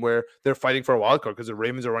Steelers team where they're fighting for a wild card because the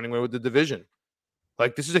Ravens are running away with the division?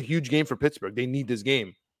 Like, this is a huge game for Pittsburgh. They need this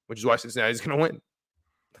game, which is why Cincinnati is going to win.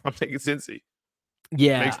 I'm taking Cincy.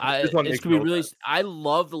 Yeah, it's gonna be really. I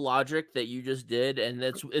love the logic that you just did, and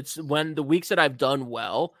it's when the weeks that I've done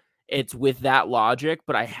well, it's with that logic,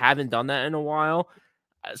 but I haven't done that in a while.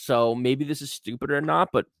 So maybe this is stupid or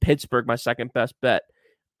not, but Pittsburgh, my second best bet.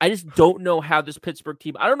 I just don't know how this Pittsburgh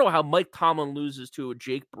team. I don't know how Mike Tomlin loses to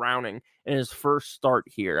Jake Browning in his first start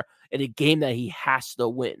here in a game that he has to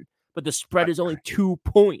win, but the spread is only 2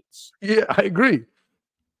 points. Yeah, I agree.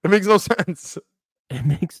 It makes no sense. It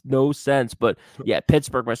makes no sense, but yeah,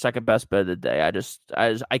 Pittsburgh, my second best bet of the day.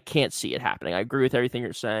 I can't see it happening. I agree with everything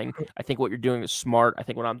you're saying. I think what you're doing is smart. I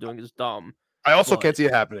think what I'm doing is dumb. I also can't see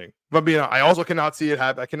it happening. But I also cannot see it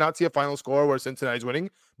happen. I cannot see a final score where Cincinnati's winning,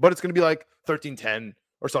 but it's going to be like 13-10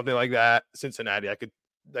 or something like that. Cincinnati,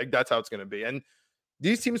 that's how it's going to be. And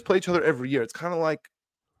these teams play each other every year. It's kind of like,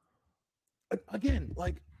 again,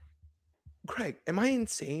 like, Craig, am I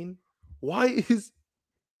insane? Why is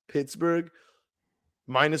Pittsburgh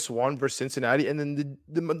 -1 versus Cincinnati, and then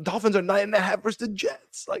the Dolphins are 9.5 versus the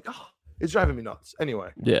Jets? Like, it's driving me nuts.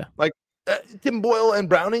 Anyway, yeah, like Tim Boyle and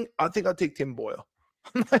Browning, I think I'll take Tim Boyle.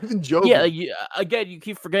 I'm not even joking. Yeah, again, you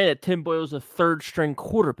keep forgetting that Tim Boyle's a third-string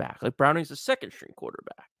quarterback. Like, Browning's a second-string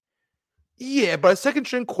quarterback. Yeah, but a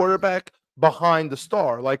second-string quarterback behind the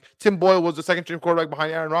star. Like Tim Boyle was the second string quarterback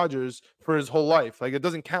behind Aaron Rodgers for his whole life. Like it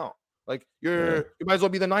doesn't count. Like you might as well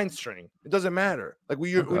be the ninth string. It doesn't matter. Like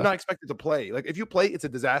we're not expected to play. Like if you play, it's a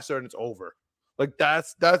disaster and it's over. Like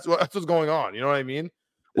that's what's going on. You know what I mean?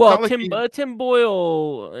 Well, Tim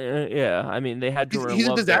Boyle, I mean, they had Jordan he's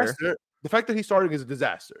Love a disaster. there. The fact that he's starting is a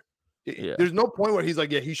disaster. There's no point where he's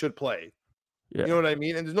like, he should play. You know what I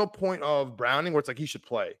mean? And there's no point of Browning where it's like he should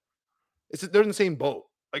play. They're in the same boat.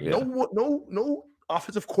 Like no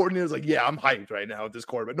offensive coordinator's like, I'm hyped right now at this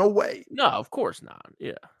quarterback. No way. No, of course not.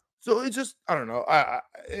 Yeah. So it's just I don't know.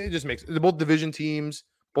 It just makes they're both division teams.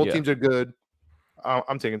 Both teams are good.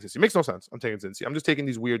 I'm taking Cincy. It makes no sense. I'm taking Cincy. I'm just taking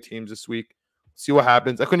these weird teams this week. See what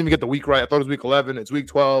happens. I couldn't even get the week right. I thought it was week 11. It's week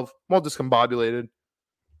 12. I'm all discombobulated.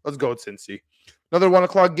 Let's go with Cincy. Another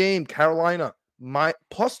 1:00 game. Carolina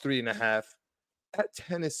plus 3.5 at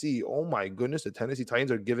Tennessee. Oh my goodness, the Tennessee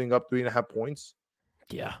Titans are giving up 3.5 points.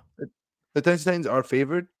 Yeah, the Tennessee Titans are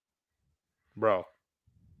favored, bro.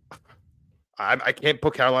 I can't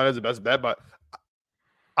put Carolina as the best bet, but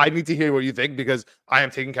I need to hear what you think because I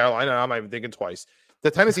am taking Carolina and I'm not even thinking twice.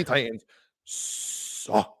 The Tennessee Titans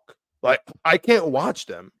suck. Like I can't watch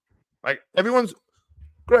them. Like everyone's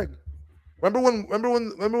Greg. Remember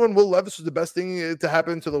when Will Levis was the best thing to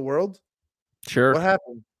happen to the world? Sure.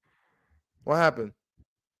 What happened?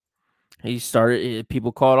 He started.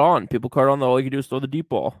 People caught on. People caught on that all you could do is throw the deep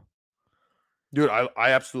ball. Dude, I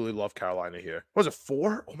absolutely love Carolina here. Was it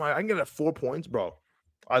 4? Oh my! I can get it at 4 points, bro.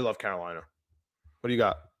 I love Carolina. What do you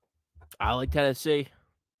got? I like Tennessee.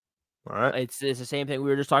 All right. It's the same thing we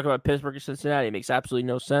were just talking about Pittsburgh and Cincinnati. It makes absolutely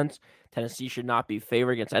no sense. Tennessee should not be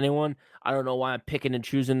favored against anyone. I don't know why I'm picking and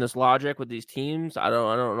choosing this logic with these teams. I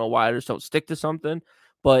don't know why I just don't stick to something.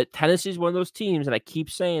 But Tennessee's one of those teams, and I keep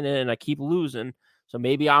saying it, and I keep losing. So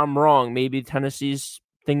maybe I'm wrong. Maybe Tennessee's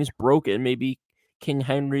thing is broken. Maybe King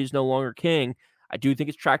Henry's no longer king. I do think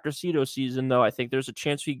it's Tractor Cedo season, though. I think there's a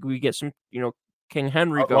chance we get some, King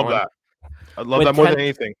Henry going. Love that. I love that more than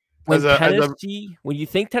anything. When you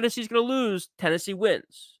think Tennessee's going to lose, Tennessee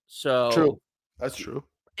wins. So true. That's true.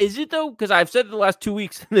 Is it though? Because I've said it the last 2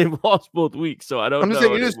 weeks and they've lost both weeks, so I don't know. I'm just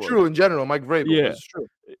saying it is true in general. Mike Vrabel. Yeah, it's true.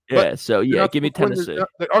 Yeah. So give me Tennessee.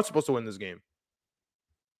 They are supposed to win this game.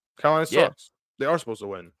 Carolina sucks. They are supposed to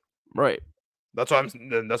win. Right. That's why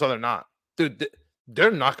That's why they're not. Dude,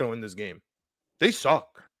 they're not going to win this game. They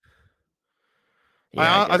suck.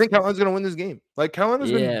 Yeah, I think Carolina's going to win this game. Like,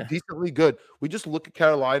 Carolina's been decently good. We just look at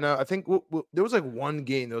Carolina. I think there was like one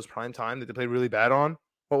game that was prime time that they played really bad on.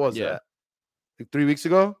 What was that? Like 3 weeks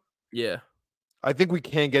ago? Yeah. I think we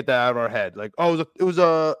can't get that out of our head. Like, it was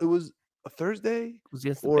a Thursday? It was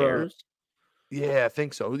against the Bears? Yeah, I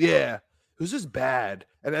think so. Yeah. It was just bad.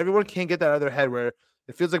 And everyone can't get that out of their head where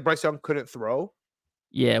it feels like Bryce Young couldn't throw.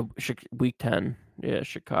 Yeah, week 10. Yeah,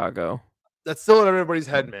 Chicago. That's still in everybody's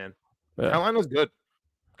head, man. Yeah. Carolina's good.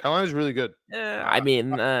 Carolina's really good. Yeah, I mean,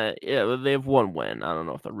 they have one win. I don't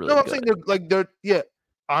know if they're really good. No, I'm saying they're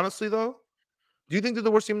honestly, though, do you think they're the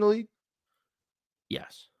worst team in the league?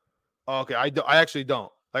 Yes. Oh, okay, I actually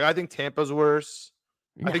don't. Like, I think Tampa's worse.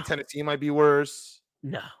 No. I think Tennessee might be worse.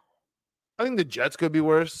 No. I think the Jets could be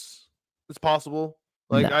worse. It's possible.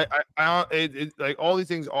 Like, no. I like all these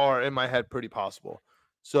things are in my head pretty possible.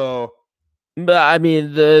 So, but I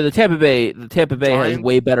mean, the Tampa Bay Giants has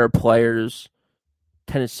way better players.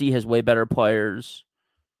 Tennessee has way better players.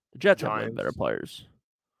 The Jets have way better players.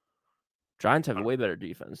 Giants have a way better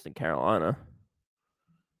defense than Carolina.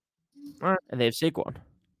 All right. And they have Saquon.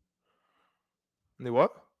 They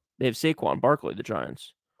what? They have Saquon Barkley, the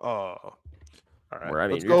Giants. Oh. All right. Where, I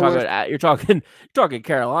mean, you're talking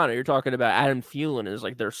Carolina. You're talking about Adam Thielen as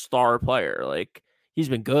like their star player. Like, he's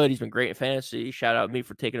been good. He's been great in fantasy. Shout out me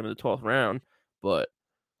for taking him in the 12th round. But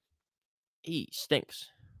he stinks.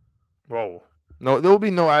 Whoa. No, there will be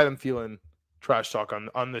no Adam Thielen trash talk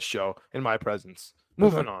on this show in my presence.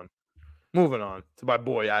 Moving on to my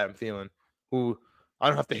boy Adam Thielen, who I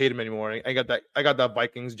don't have to hate him anymore. I got that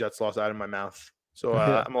Vikings Jets loss out of my mouth, so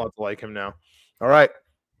I'm allowed to like him now. All right.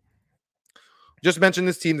 Just mentioned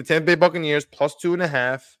this team, the Tampa Bay Buccaneers, plus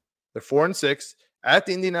 2.5. They're 4-6 at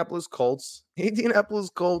the Indianapolis Colts. Indianapolis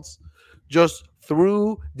Colts just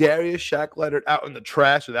threw Darius Shaq Leonard out in the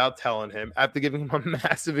trash without telling him after giving him a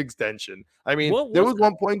massive extension. I mean, there was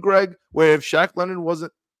one point, Greg, where if Shaq Leonard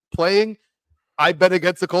wasn't playing, I bet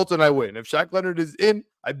against the Colts and I win. If Shaq Leonard is in,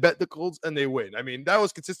 I bet the Colts and they win. I mean, that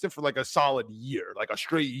was consistent for like a solid year, like a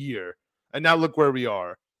straight year. And now look where we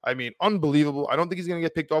are. I mean, unbelievable. I don't think he's going to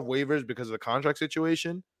get picked off waivers because of the contract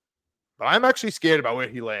situation. But I'm actually scared about where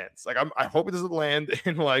he lands. Like, I hope he doesn't land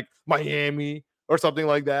in like Miami or something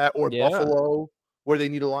like that, or Buffalo, where they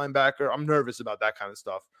need a linebacker. I'm nervous about that kind of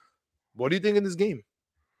stuff. What do you think in this game?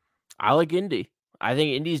 I like Indy. I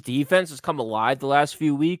think Indy's defense has come alive the last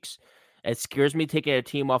few weeks. It scares me taking a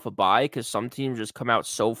team off a bye because some teams just come out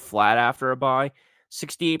so flat after a bye.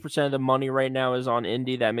 68% of the money right now is on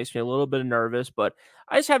Indy. That makes me a little bit nervous, but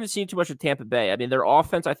I just haven't seen too much of Tampa Bay. I mean, their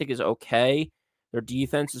offense, I think, is okay. Their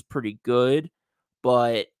defense is pretty good,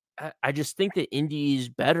 but I just think that Indy's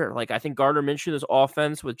better. Like, I think Gardner Minshew's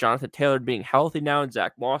offense with Jonathan Taylor being healthy now and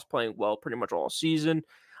Zach Moss playing well pretty much all season.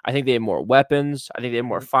 I think they have more weapons. I think they have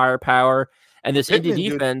more firepower. And this Indy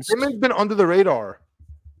defense... Pittman's been under the radar.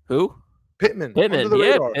 Who? Pittman. Yeah,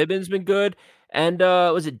 radar. Pittman's been good. And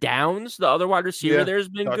was it Downs, the other wide receiver there's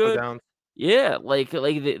been Dr. good? Downs. Yeah,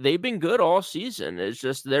 they've been good all season. It's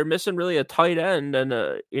just they're missing really a tight end and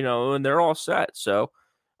and they're all set. So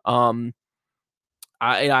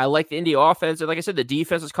I like the Indy offense. And like I said, the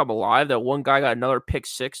defense has come alive. That one guy got another pick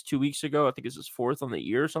 6 2 weeks ago. I think it's his 4th on the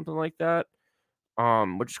year or something like that.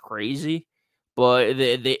 Which is crazy. But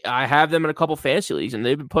I have them in a couple fantasy leagues, and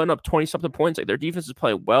they've been putting up 20-something points. Like, their defense is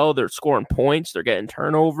playing well. They're scoring points. They're getting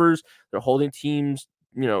turnovers. They're holding teams,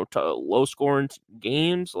 to low-scoring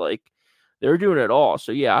games. Like, they're doing it all.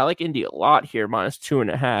 So, yeah, I like Indy a lot here,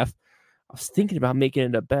 -2.5. I was thinking about making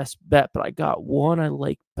it a best bet, but I got one I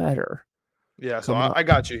like better. Yeah, so I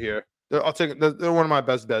got you here. I'll take. They're one of my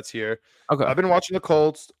best bets here. Okay. I've been watching the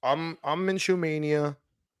Colts. I'm Minshew mania.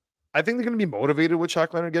 I think they're going to be motivated with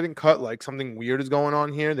Shaq Leonard getting cut. Like, something weird is going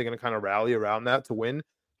on here. They're going to kind of rally around that to win.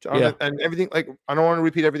 And everything, like, I don't want to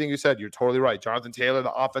repeat everything you said. You're totally right. Jonathan Taylor,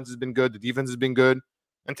 the offense has been good. The defense has been good.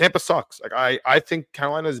 And Tampa sucks. Like, I think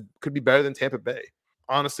Carolina could be better than Tampa Bay.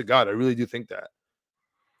 Honest to God, I really do think that.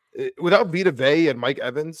 Without Vita Vea and Mike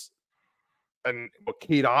Evans and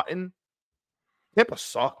Cade Otton, Tampa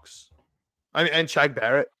sucks. I mean, and Shaq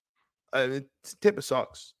Barrett. Tampa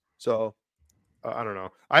sucks. So, I don't know.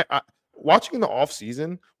 I watching in the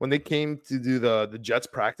offseason when they came to do the Jets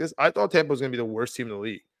practice, I thought Tampa was going to be the worst team in the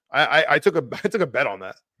league. I took a bet on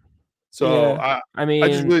that. So I mean, I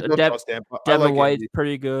just really don't trust Tampa. Devin White's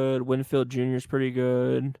pretty good. Winfield Jr.'s pretty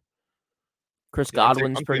good. Chris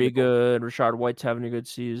Godwin's pretty good. Rashad White's having a good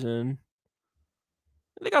season.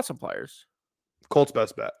 They got some players. Colts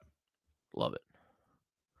best bet. Love it.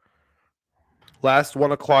 Last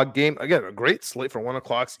 1 o'clock game. Again, a great slate for 1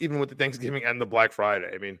 o'clocks, even with the Thanksgiving and the Black Friday.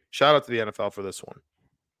 I mean, shout out to the NFL for this one.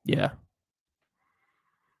 Yeah.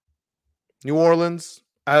 New Orleans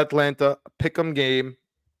at Atlanta, a pick'em game.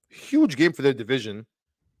 Huge game for their division.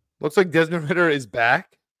 Looks like Desmond Ridder is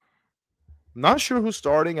back. I'm not sure who's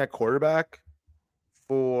starting at quarterback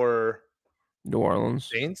for New Orleans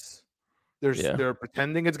Saints. They're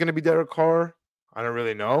pretending it's going to be Derek Carr. I don't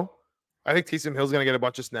really know. I think Taysom Hill's going to get a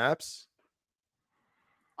bunch of snaps.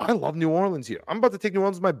 I love New Orleans here. I'm about to take New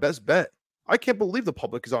Orleans as my best bet. I can't believe the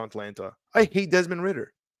public is on Atlanta. I hate Desmond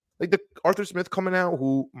Ridder. Like, the Arthur Smith coming out,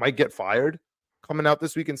 who might get fired, coming out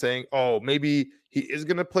this week and saying, oh, maybe he is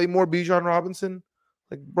going to play more Bijan Robinson.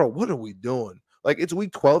 Like, bro, what are we doing? Like, it's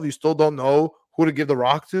week 12. You still don't know who to give the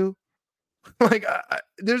rock to? Like,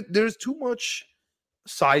 there's too much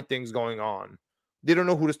side things going on. They don't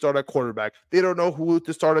know who to start at quarterback. They don't know who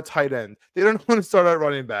to start at tight end. They don't know who to start at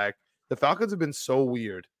running back. The Falcons have been so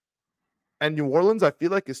weird. And New Orleans, I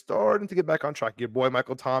feel like, is starting to get back on track. Your boy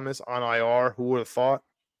Michael Thomas on IR. Who would have thought?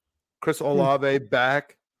 Chris Olave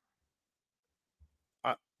back.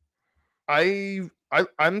 I'm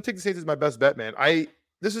taking the Saints as my best bet, man.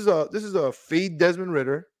 This is a fade Desmond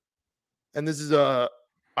Ridder, and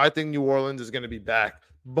I think New Orleans is going to be back.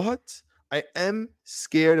 But I am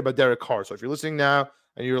scared about Derek Carr. So if you're listening now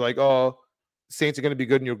and you're like, oh, Saints are going to be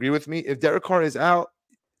good, and you agree with me, if Derek Carr is out,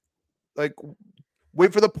 like,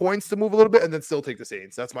 wait for the points to move a little bit and then still take the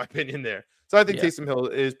Saints. That's my opinion there. So I think Taysom Hill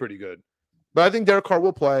is pretty good. But I think Derek Carr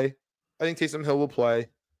will play. I think Taysom Hill will play.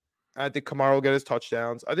 I think Kamara will get his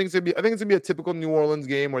touchdowns. I think it's gonna be a typical New Orleans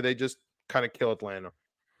game where they just kind of kill Atlanta.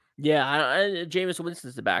 Yeah, Jameis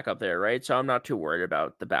Winston's the backup there, right? So I'm not too worried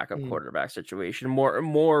about the backup quarterback situation.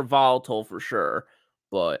 More volatile for sure.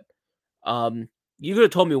 But you could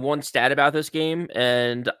have told me one stat about this game,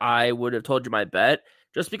 and I would have told you my bet.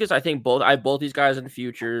 Just because I think I have both these guys in the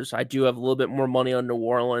futures. I do have a little bit more money on New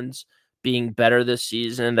Orleans being better this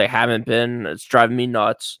season. They haven't been. It's driving me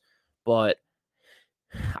nuts. But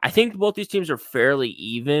I think both these teams are fairly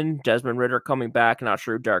even. Desmond Ridder coming back. Not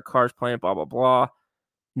sure if Derek Carr's playing, blah, blah, blah.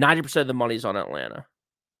 90% of the money's on Atlanta.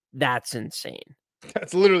 That's insane.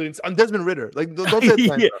 That's literally on Desmond Ridder. Like, don't say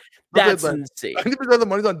Atlanta. That's insane. 90% of the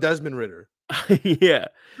money's on Desmond Ridder. Yeah.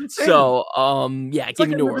 So, give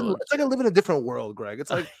me New Orleans. It's like I live in a different world, Greg.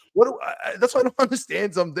 It's like, that's why I don't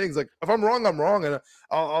understand some things. Like, if I'm wrong, I'm wrong, and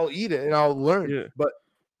I'll eat it and I'll learn. Yeah. But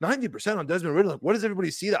 90% on Desmond Ritter. Like, what does everybody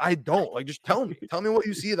see that I don't? Like, just tell me. Tell me what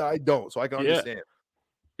you see that I don't, so I can understand.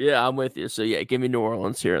 Yeah, I'm with you. So yeah, give me New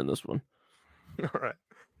Orleans here in this one. All right.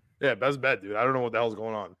 Yeah, best bet, dude. I don't know what the hell's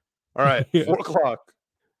going on. All right, Yeah. 4:00.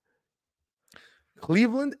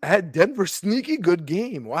 Cleveland at Denver. Sneaky good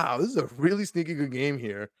game. Wow, this is a really sneaky good game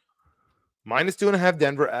here. -2.5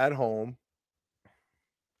 Denver at home.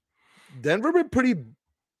 Denver been pretty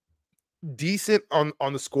decent on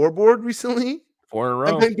the scoreboard recently. 4 in a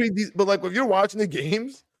I've row. been pretty decent, but like if you're watching the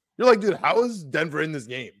games, you're like, dude, how is Denver in this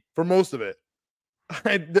game for most of it?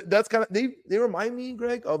 That's kind of they remind me,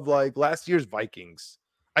 Greg, of like last year's Vikings.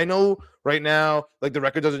 I know right now, like the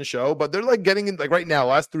record doesn't show, but they're like getting in like right now,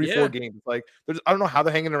 last 3-4 games. Like there's I don't know how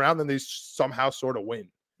they're hanging around and they somehow sort of win.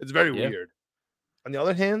 It's very weird. On the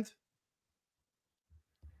other hand,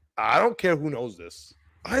 I don't care who knows this.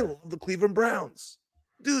 I love the Cleveland Browns.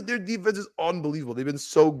 Dude, their defense is unbelievable. They've been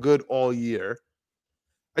so good all year.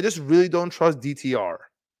 I just really don't trust DTR.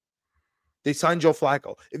 They signed Joe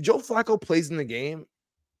Flacco. If Joe Flacco plays in the game,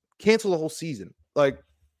 cancel the whole season. Like,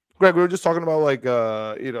 Greg, we were just talking about like we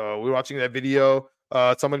were watching that video.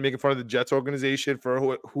 Someone making fun of the Jets organization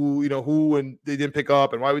for who and they didn't pick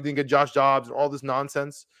up and why we didn't get Josh Dobbs and all this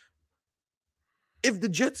nonsense. If the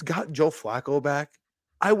Jets got Joe Flacco back,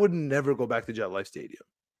 I would never go back to JetLife Stadium.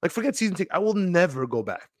 Like, forget season ticket. I will never go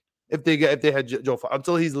back if they had Joe Flacco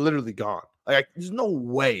until he's literally gone. Like, there's no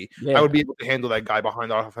way I would be able to handle that guy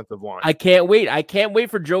behind our offensive line. I can't wait. I can't wait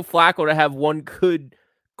for Joe Flacco to have one good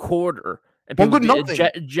quarter. And one good nothing.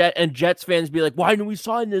 And Jets fans be like, why didn't we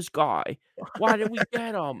sign this guy? Why didn't we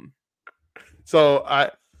get him? So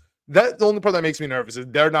that's the only part that makes me nervous is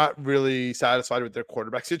they're not really satisfied with their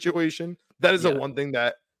quarterback situation. That is the one thing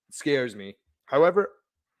that scares me. However,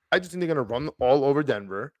 I just think they're going to run all over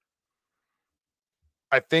Denver.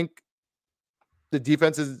 I think the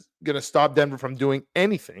defense is going to stop Denver from doing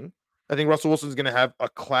anything. I think Russell Wilson is going to have a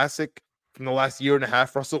classic from the last year and a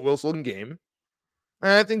half Russell Wilson game.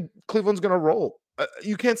 And I think Cleveland's going to roll.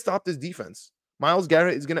 You can't stop this defense. Myles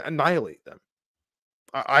Garrett is going to annihilate them.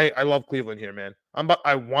 I love Cleveland here, man.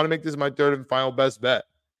 I want to make this my third and final best bet.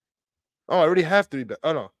 Oh, I already have 3 bets.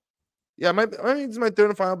 Oh, no. Yeah, I think this is my third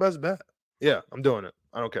and final best bet. Yeah, I'm doing it.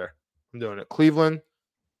 I don't care. I'm doing it. Cleveland.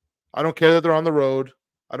 I don't care that they're on the road.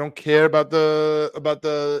 I don't care about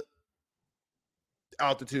the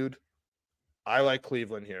altitude. I like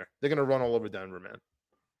Cleveland here. They're going to run all over Denver, man.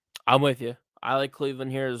 I'm with you. I like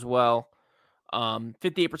Cleveland here as well.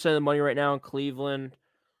 58% of the money right now in Cleveland.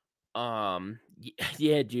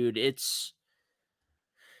 Yeah, dude, it's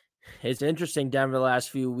interesting. Denver the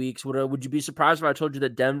last few weeks. Would you be surprised if I told you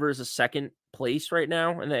that Denver is a second place right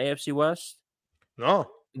now in the AFC West? No.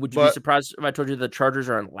 Would you be surprised if I told you the Chargers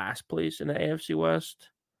are in last place in the AFC West?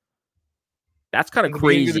 That's kind of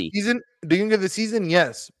crazy. Beginning of the season,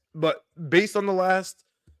 yes, but based on the last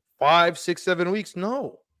 5, 6, 7 weeks,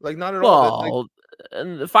 no. Like, not at all.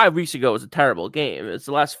 And 5 weeks ago was a terrible game. It's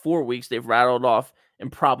the last 4 weeks they've rattled off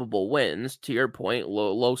improbable wins. To your point,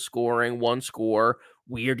 low scoring, one score,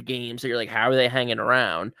 weird games that you're like, how are they hanging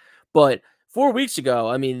around? But 4 weeks ago,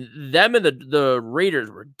 I mean, them and the Raiders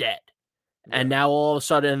were dead, and now all of a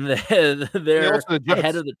sudden they're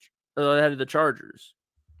ahead of the Chargers.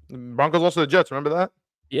 Broncos lost to the Jets. Remember that?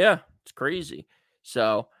 Yeah, it's crazy.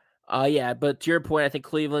 So, but to your point, I think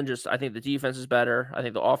Cleveland I think the defense is better. I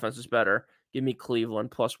think the offense is better. Give me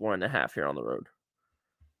Cleveland plus 1.5 here on the road.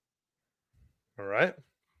 All right.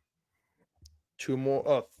 3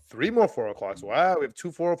 more 4 o'clocks. Wow, we have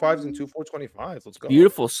 2 405s and 2 425s. Let's go.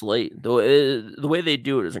 Beautiful slate. The way they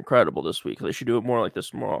do it is incredible this week. They should do it more like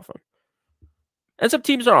this more often. And some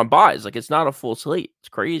teams are on buys. Like, it's not a full slate. It's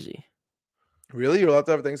crazy. Really? You're allowed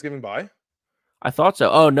to have a Thanksgiving bye? I thought so.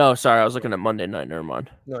 Oh, no. Sorry. I was looking at Monday night. Never mind.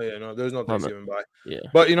 No, there's no Thanksgiving bye. Yeah.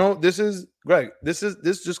 But, this is, Greg, this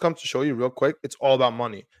just comes to show you real quick. It's all about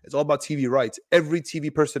money. It's all about TV rights. Every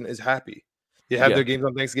TV person is happy. They have their games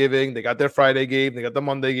on Thanksgiving. They got their Friday game. They got the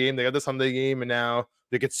Monday game. They got the Sunday game. And now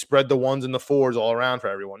they could spread the 1s and the 4s all around for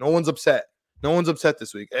everyone. No one's upset. No one's upset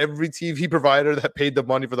this week. Every TV provider that paid the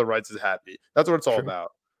money for the rights is happy. That's what it's all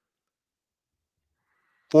about.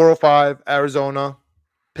 405, Arizona.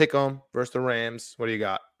 Pick 'em versus the Rams. What do you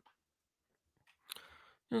got?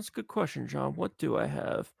 That's a good question, John. What do I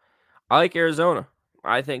have? I like Arizona.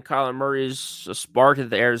 I think Kyler Murray's a spark that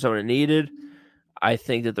the Arizona needed. I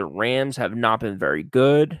think that the Rams have not been very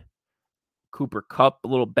good. Cooper Kupp a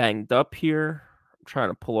little banged up here. I'm trying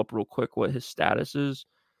to pull up real quick what his status is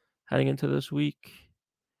heading into this week.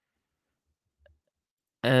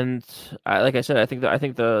 And like I said, I think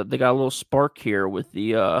they got a little spark here with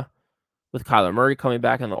with Kyler Murray coming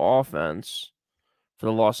back in the offense for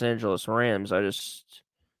the Los Angeles Rams.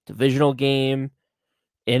 Divisional game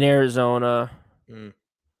in Arizona.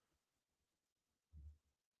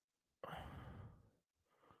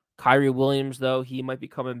 Kyrie Williams, though, he might be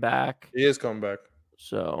coming back. He is coming back.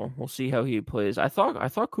 So we'll see how he plays. I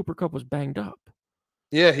thought Cooper Kupp was banged up.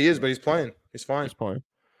 Yeah, he is, but he's playing. He's fine. He's playing.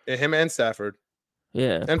 Yeah, him and Stafford.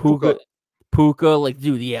 Yeah. And Puka, like,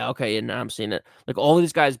 dude, yeah, okay, and now I'm seeing it. Like, all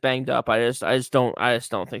these guys banged up. I just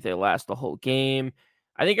don't think they last the whole game.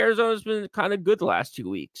 I think Arizona's been kind of good the last 2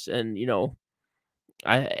 weeks, and the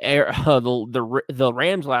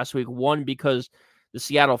Rams last week won because the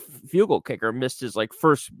Seattle field goal kicker missed his like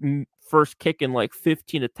first kick in like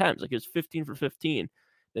 15 attempts. Like, it was 15 for 15.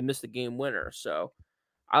 They missed the game winner. So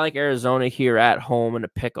I like Arizona here at home and to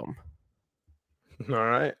pick them. All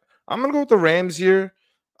right, I'm gonna go with the Rams here.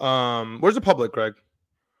 Where's the public, Greg?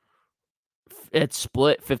 It's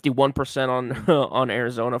split 51% on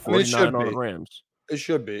Arizona, 49 on the Rams. It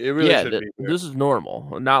should be. It really should be. This is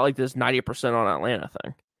normal. Not like this 90% on Atlanta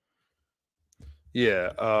thing.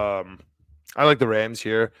 Yeah. I like the Rams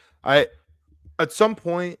here. At some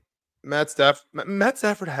point, Matt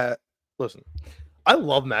Stafford had. Listen, I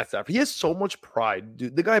love Matt Stafford. He has so much pride,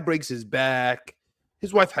 dude. The guy breaks his back.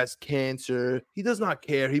 His wife has cancer. He does not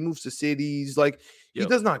care. He moves to cities. Like, he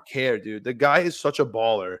does not care, dude. The guy is such a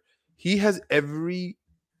baller. He has every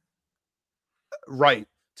right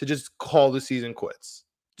to just call the season quits.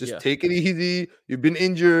 Just take it easy. You've been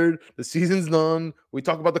injured. The season's done. We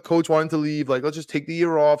talk about the coach wanting to leave. Like, let's just take the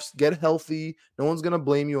year off, get healthy. No one's going to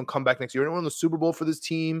blame you and come back next year. You're going to win the Super Bowl for this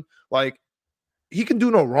team. Like, he can do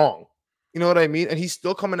no wrong. You know what I mean? And he's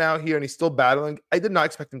still coming out here and he's still battling. I did not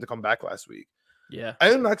expect him to come back last week. Yeah. I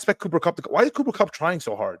did not expect Cooper Kupp to. Why is Cooper Kupp trying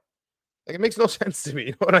so hard? Like, it makes no sense to me.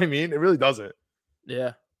 You know what I mean? It really doesn't.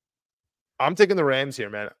 Yeah. I'm taking the Rams here,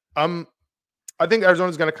 man. I think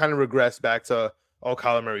Arizona's going to kind of regress back to,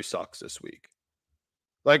 Kyler Murray sucks this week.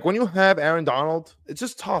 Like, when you have Aaron Donald, it's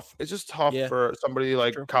just tough. It's just tough for somebody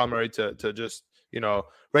like Kyler Murray to just,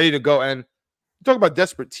 ready to go. And talk about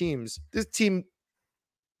desperate teams. This team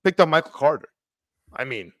picked up Michael Carter. I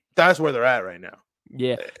mean, that's where they're at right now.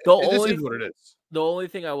 Yeah. This is what it is. The only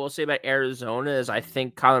thing I will say about Arizona is I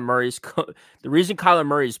think Kyler Murray's the reason Kyler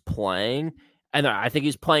Murray's playing, and I think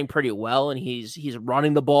he's playing pretty well, and he's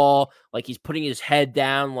running the ball, like he's putting his head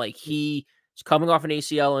down, like he's coming off an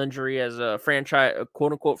ACL injury as a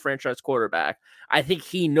quote unquote franchise quarterback. I think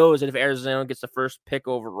he knows that if Arizona gets the first pick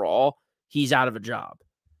overall, he's out of a job.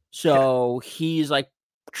 So he's like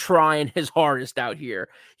trying his hardest out here.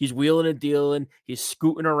 He's wheeling and dealing. He's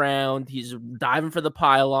scooting around. He's diving for the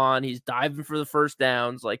pylon. He's diving for the first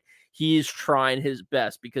downs. Like, he's trying his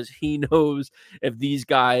best because he knows if these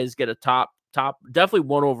guys get a top, definitely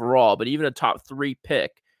one overall, but even a top 3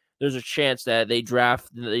 pick, there's a chance that they draft,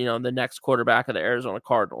 the next quarterback of the Arizona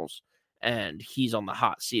Cardinals, and he's on the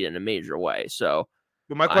hot seat in a major way. So,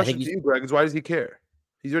 but my question to you, Greg, is why does he care?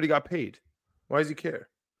 He's already got paid. Why does he care?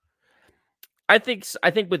 I think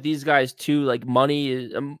with these guys too, like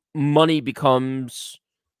money becomes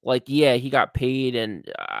like, yeah, he got paid, and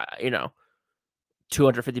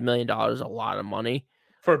 $250 million is a lot of money.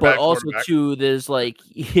 But also too, there's like,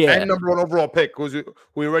 and number 1 overall pick, we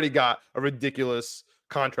already got a ridiculous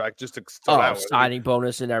contract just to start out with. Signing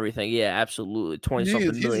bonus and everything. Yeah, absolutely,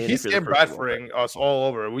 20-something million. He's Sam Bradfording us all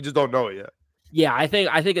over. We just don't know it yet. Yeah, I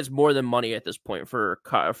think it's more than money at this point for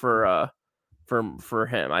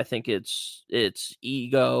him. I think it's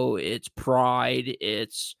ego, it's pride,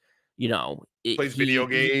 it's plays video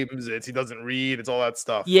games, he doesn't read, it's all that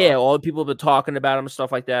stuff. Yeah, all the people have been talking about him and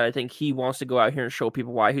stuff like that. I think he wants to go out here and show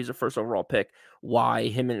people why he's a first overall pick, why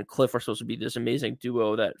him and Cliff are supposed to be this amazing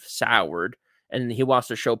duo that soured, and he wants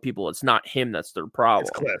to show people it's not him that's their problem.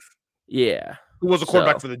 It's Cliff. Yeah. Who was a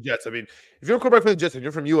quarterback for the Jets? I mean, if you're a quarterback for the Jets and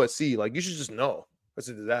you're from USC, like, you should just know that's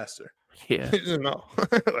a disaster. Yeah. You just know.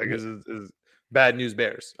 Like, it's bad news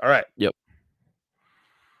bears. All right. Yep.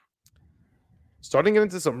 Starting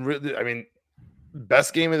into some really,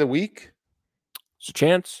 best game of the week. It's a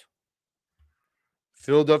chance.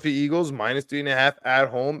 Philadelphia Eagles -3.5 at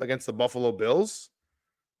home against the Buffalo Bills.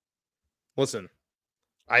 Listen,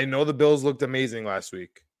 I know the Bills looked amazing last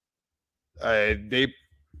week.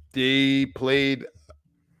 They played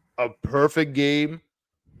a perfect game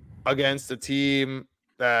against a team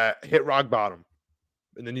that hit rock bottom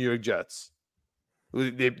in the New York Jets.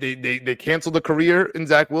 They canceled the career in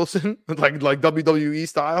Zach Wilson, like WWE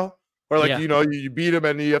style, or like you beat him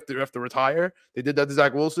and you have to retire. They did that to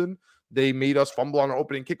Zach Wilson. They made us fumble on our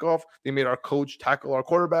opening kickoff. They made our coach tackle our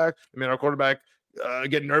quarterback. They made our quarterback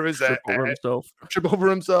get nervous, trip over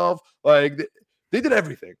himself. Like they did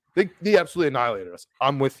everything. They absolutely annihilated us.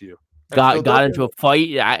 I'm with you. Got into a fight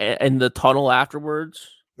in the tunnel afterwards.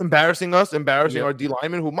 Embarrassing us, embarrassing Yep. our D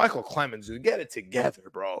lineman, who Michael Clemens, dude, get it together,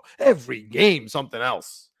 bro. Every game, something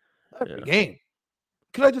else. Every game.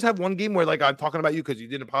 Could I just have one game where, like, I'm talking about you because you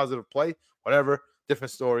did a positive play? Whatever.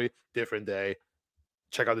 Different story, different day.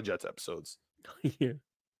 Check out the Jets episodes. Yeah.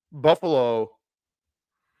 Buffalo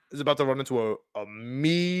is about to run into a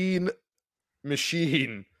mean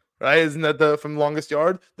machine, right? Isn't that from Longest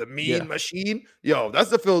Yard? The mean machine? Yo, that's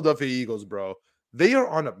the Philadelphia Eagles, bro. They are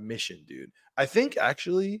on a mission, dude. I think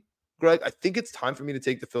actually, Greg, I think it's time for me to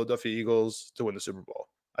take the Philadelphia Eagles to win the Super Bowl.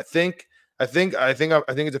 I think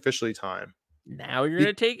it's officially time. Now you're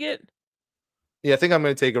gonna take it? Yeah, I think I'm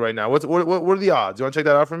gonna take it right now. What are the odds? You want to check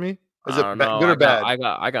that out for me? Is it good or bad?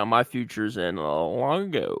 I got my futures in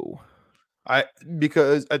long ago.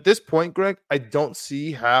 Because at this point, Greg, I don't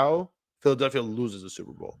see how Philadelphia loses the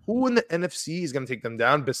Super Bowl. Who in the NFC is going to take them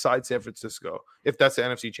down besides San Francisco, if that's the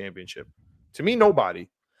NFC Championship? To me, nobody.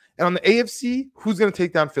 And on the AFC, who's going to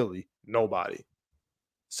take down Philly? Nobody.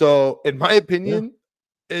 So, in my opinion,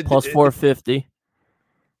 plus 450.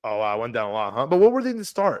 Oh, wow, I went down a lot, huh? But what were they to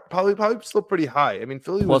start? Probably still pretty high. I mean,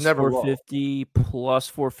 Philly plus was never 450, plus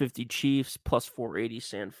 450 Chiefs, plus 480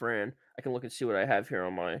 San Fran. I can look and see what I have here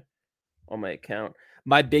on my account.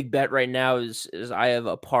 My big bet right now is I have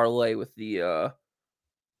a parlay with the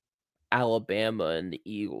Alabama and the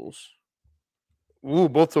Eagles. Ooh,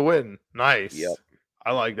 both to win. Nice. Yep.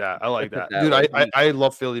 I like that. Dude, I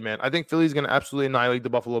love Philly, man. I think Philly's going to absolutely annihilate the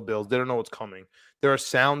Buffalo Bills. They don't know what's coming. They're a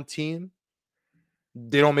sound team.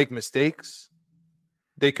 They don't make mistakes.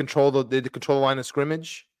 They control the line of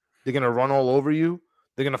scrimmage. They're going to run all over you.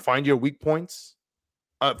 They're going to find your weak points.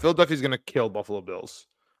 Philadelphia's going to kill Buffalo Bills.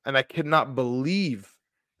 And I cannot believe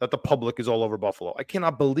that the public is all over Buffalo. I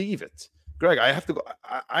cannot believe it. Greg, I have to go.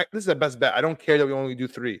 This is the best bet. I don't care that we only do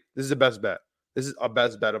 3. This is the best bet. This is a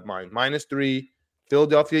best bet of mine. -3,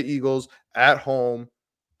 Philadelphia Eagles at home.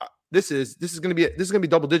 This is going to be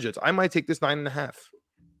double digits. I might take this 9.5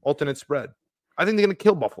 alternate spread. I think they're going to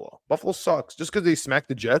kill Buffalo. Buffalo sucks. Just because they smacked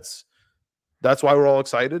the Jets, that's why we're all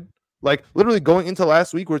excited. Like, literally going into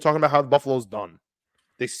last week, we were talking about how Buffalo's done.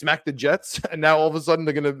 They smacked the Jets, and now all of a sudden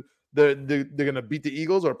they're gonna beat the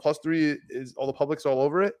Eagles, or +3 is all the public's all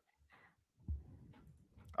over it.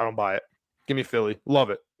 I don't buy it. Give me Philly. Love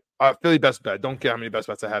it. Philly best bet. Don't care how many best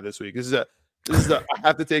bets I have this week. This is I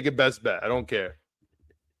have to take a best bet. I don't care.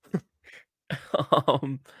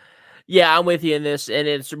 Yeah, I'm with you in this, and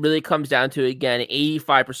it really comes down to, again,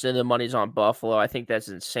 85% of the money's on Buffalo. I think that's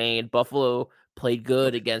insane. Buffalo played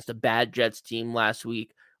good against a bad Jets team last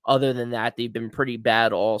week. Other than that, they've been pretty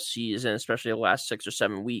bad all season, especially the last 6 or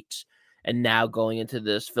 7 weeks. And now going into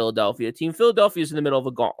this Philadelphia team, Philadelphia's in the middle of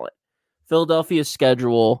a gauntlet. Philadelphia's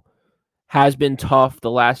schedule has been tough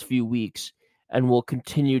the last few weeks and will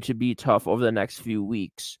continue to be tough over the next few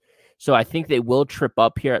weeks. So I think they will trip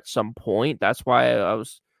up here at some point. That's why I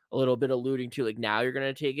was a little bit alluding to, like, now you're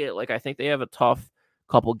going to take it. Like, I think they have a tough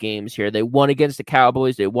couple games here. They won against the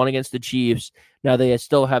Cowboys. They won against the Chiefs. Now they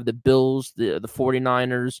still have the Bills, the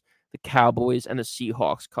 49ers, the Cowboys, and the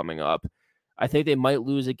Seahawks coming up. I think they might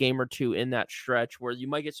lose a game or two in that stretch where you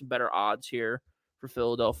might get some better odds here for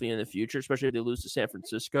Philadelphia in the future, especially if they lose to San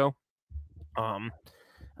Francisco. I'm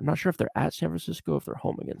not sure if they're at San Francisco, if they're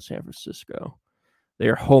home against San Francisco. They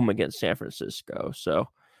are home against San Francisco. So,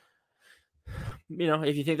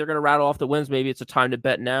 if you think they're going to rattle off the wins, maybe it's a time to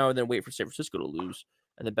bet now and then wait for San Francisco to lose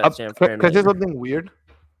and then bet San Fran. Because there's something weird.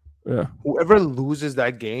 Yeah. Whoever loses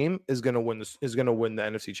that game is going to win the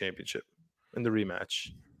NFC Championship in the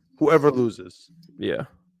rematch. Whoever loses. Yeah.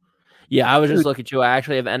 Yeah, I was just looking too. I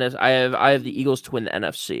actually have I have the Eagles to win the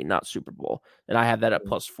NFC, not Super Bowl, and I have that at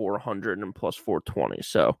 +400 and +420.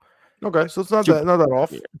 So okay, so it's not that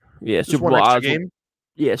off. Yeah, Super Bowl odds.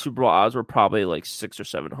 Super Bowl odds were probably like 600 or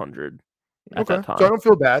 700 at that time. So I don't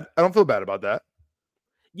feel bad. I don't feel bad about that.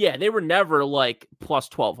 Yeah, they were never like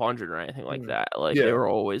 +1200 or anything like that. Like they were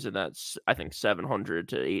always in that, I think, 700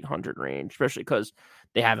 to 800 range, especially because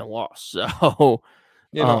they haven't lost. So.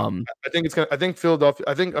 I think Philadelphia.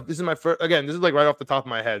 I think this is my first. Again, this is like right off the top of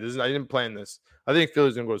my head. I didn't plan this. I think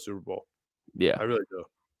Philly's gonna go to Super Bowl. Yeah, I really do.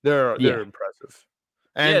 They're impressive.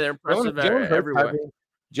 And they're impressive everywhere.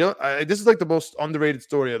 This is like the most underrated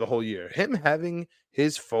story of the whole year. Him having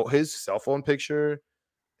his cell phone picture,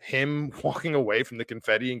 him walking away from the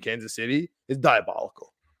confetti in Kansas City is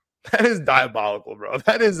diabolical. That is diabolical, bro.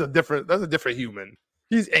 That's a different human.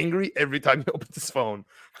 He's angry every time he opens his phone.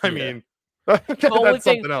 I mean. The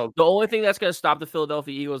only thing that's going to stop the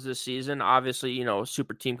Philadelphia Eagles this season, obviously, a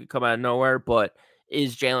super team could come out of nowhere, but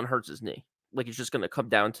is Jalen Hurts' knee. Like, it's just going to come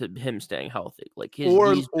down to him staying healthy. Like, his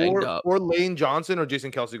knee's banged up. Or Lane Johnson or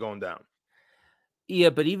Jason Kelce going down. Yeah,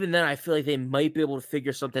 but even then, I feel like they might be able to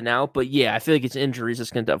figure something out. But yeah, I feel like it's injuries that's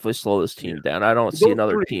going to definitely slow this team down. I don't see Those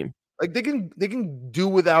another three, team. like they can do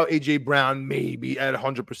without AJ Brown maybe at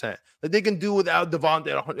 100%. Like they can do without Devontae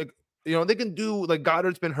at 100. You know, they can do like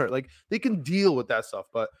Goddard's been hurt. Like they can deal with that stuff.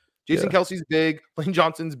 But Jason Kelsey's big, Lane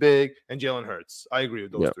Johnson's big, and Jalen Hurts. I agree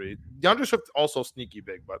with those three. DeAndre Swift also sneaky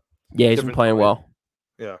big, but yeah, he's been playing well.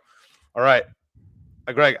 Yeah. All right,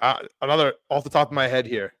 Greg. Another off the top of my head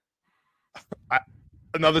here.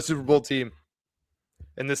 Another Super Bowl team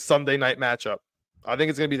in this Sunday night matchup. I think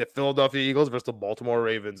it's going to be the Philadelphia Eagles versus the Baltimore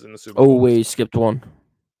Ravens in the Super Bowl. Oh, wait, skipped one.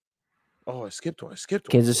 Oh, I skipped one.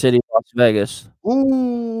 Kansas City, Las Vegas.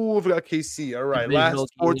 Ooh, I forgot KC. All right, Divisional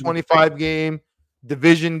last 425 game,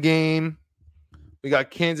 division game. We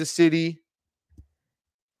got Kansas City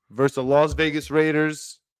versus the Las Vegas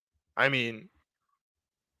Raiders. I mean,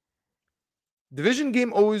 division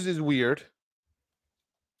game always is weird.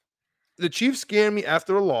 The Chiefs scare me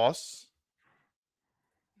after a loss.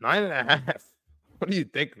 9.5. What do you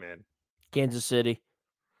think, man? Kansas City.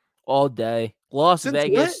 All day. Las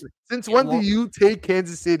Vegas. Since when do you take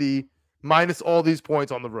Kansas City minus all these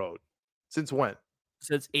points on the road? Since when?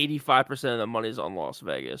 Since 85% of the money's on Las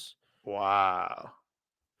Vegas. Wow.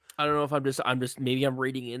 I don't know if I'm just maybe I'm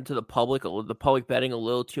reading into the public betting a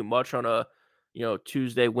little too much on a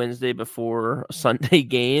Tuesday, Wednesday before a Sunday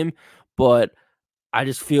game, but I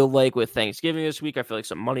just feel like with Thanksgiving this week, I feel like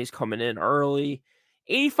some money's coming in early.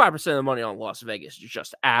 85% of the money on Las Vegas is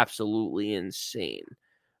just absolutely insane.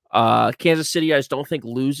 Kansas City, I just don't think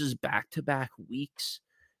loses back-to-back weeks,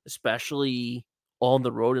 especially on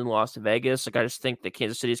the road in Las Vegas. Like I just think that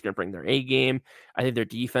Kansas City is going to bring their A game. I think their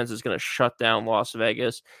defense is going to shut down Las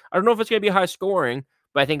Vegas. I don't know if it's going to be high scoring,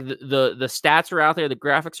 but I think the stats are out there, the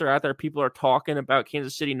graphics are out there. People are talking about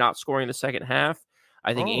Kansas City not scoring the second half.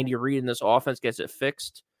 I think Andy Reid in this offense gets it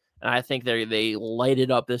fixed. And I think they light it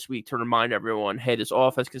up this week to remind everyone, hey, this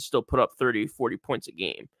offense can still put up 30, 40 points a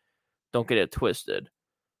game. Don't get it twisted.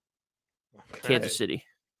 Okay. Kansas City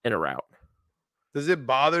in a rout. Does it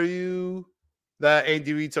bother you that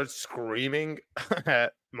Andy Reid starts screaming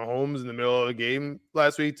at Mahomes in the middle of the game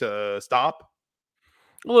last week to stop?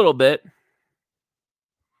 A little bit.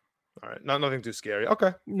 All right. Nothing too scary.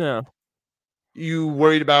 Okay. No. You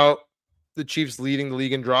worried about the Chiefs leading the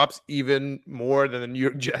league in drops even more than the New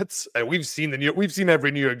York Jets? And we've seen every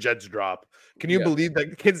New York Jets drop. Can you believe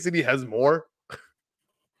that Kansas City has more?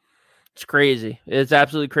 It's crazy. It's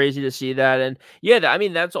absolutely crazy to see that. And yeah, I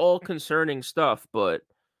mean, that's all concerning stuff, but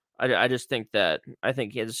I just think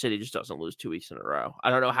Kansas City just doesn't lose 2 weeks in a row.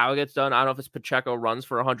 I don't know how it gets done. I don't know if it's Pacheco runs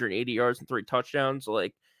for 180 yards and 3 touchdowns.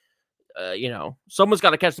 Like, someone's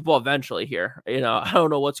got to catch the ball eventually here. I don't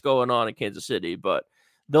know what's going on in Kansas City, but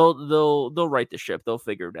they'll right the ship. They'll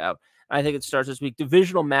figure it out. I think it starts this week.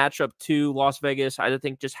 Divisional matchup to Las Vegas, I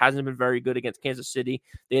think just hasn't been very good against Kansas City.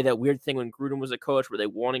 They had that weird thing when Gruden was a coach where they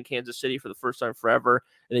won in Kansas City for the first time forever,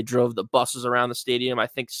 and they drove the buses around the stadium. I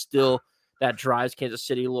think still that drives Kansas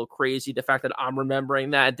City a little crazy. The fact that I'm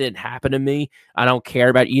remembering that didn't happen to me. I don't care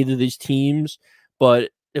about either of these teams, but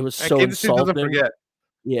it was so Kansas insulting. City doesn't forget.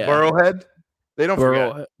 Yeah, Burrowhead. They don't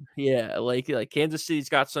forget. Yeah, like Kansas City's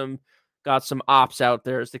got some ops out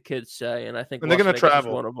there, as the kids say, and I think they're going to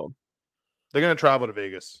travel. One of them. They're going to travel to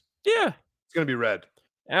Vegas. Yeah, it's going to be red.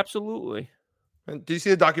 Absolutely. And did you see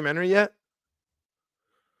the documentary yet?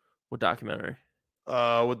 What documentary?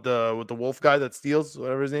 With the wolf guy that steals,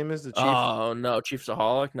 whatever his name is, the chief. Oh no,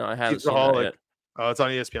 Chiefsaholic. No, I haven't seen Chiefsaholic. That yet. Oh, it's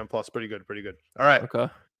on ESPN Plus. Pretty good. All right. Okay.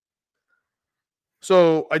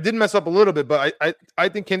 So I did mess up a little bit, but I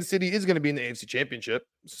think Kansas City is going to be in the AFC Championship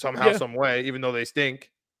somehow, some way, even though they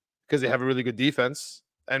stink because they have a really good defense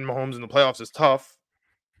and Mahomes in the playoffs is tough.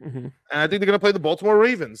 Mm-hmm. And I think they're going to play the Baltimore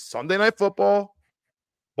Ravens Sunday Night Football.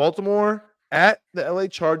 Baltimore at the LA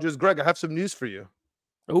Chargers. Greg, I have some news for you.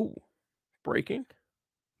 Oh, breaking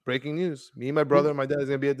news. Me and my brother and my dad is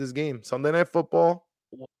going to be at this game. Sunday Night Football.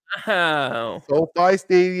 Wow. SoFi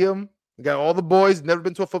Stadium. We got all the boys. Never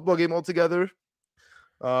been to a football game all together.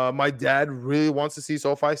 My dad really wants to see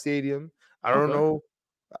SoFi Stadium. I don't know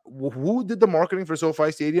who did the marketing for SoFi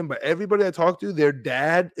Stadium, but everybody I talked to, their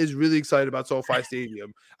dad is really excited about SoFi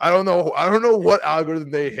Stadium. I don't know what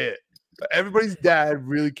algorithm they hit, but everybody's dad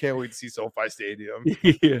really can't wait to see SoFi Stadium.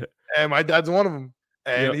 Yeah. And my dad's one of them.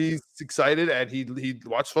 And he's excited, and he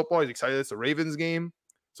watched football. He's excited. It's a Ravens game.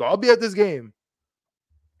 So I'll be at this game.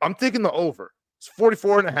 I'm taking the over. It's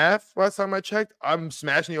 44.5 last time I checked. I'm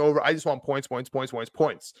smashing the over. I just want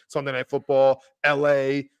points. Sunday Night Football,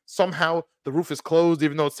 LA. Somehow the roof is closed,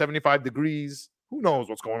 even though it's 75 degrees. Who knows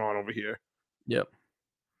what's going on over here? Yep.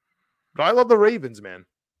 But I love the Ravens, man.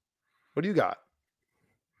 What do you got?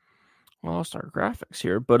 lost our graphics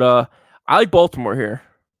here, but I like Baltimore here.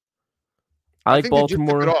 I like think they just took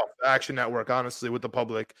Baltimore. it off the Action Network, honestly, with the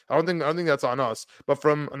public. I don't think that's on us. But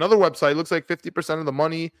from another website, it looks like 50% of the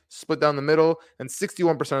money split down the middle, and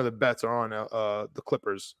 61% of the bets are on the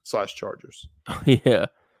Clippers/Chargers. Yeah.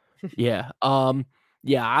 Yeah.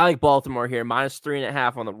 Yeah, I like Baltimore here.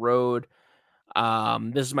 -3.5 on the road.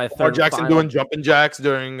 This is my Lamar third Jackson final. doing jumping jacks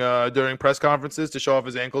during press conferences to show off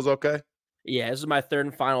his ankles. Okay. Yeah, this is my third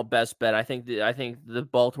and final best bet. I think the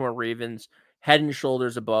Baltimore Ravens head and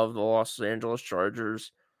shoulders above the Los Angeles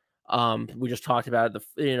Chargers. We just talked about it.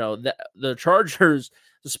 The Chargers,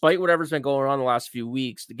 despite whatever's been going on the last few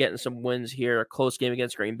weeks, getting some wins here, a close game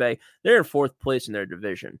against Green Bay, they're in fourth place in their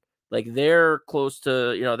division. Like they're close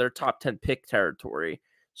to their top 10 pick territory.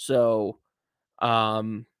 So,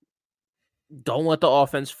 don't let the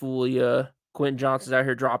offense fool you. Quentin Johnson's out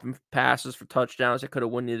here dropping passes for touchdowns that could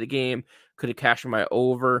have won you the game, could have cashed my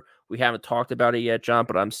over. We haven't talked about it yet, John,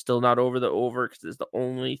 but I'm still not over the over because it's the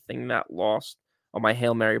only thing that lost on my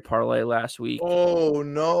Hail Mary parlay last week. Oh,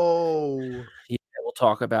 no. Yeah, we'll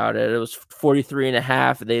talk about it. It was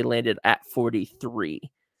 43.5. They landed at 43.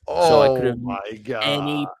 So I could have my God.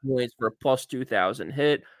 any points for a plus 2,000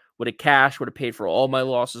 hit. Would have cashed, would have paid for all my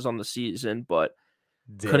losses on the season, but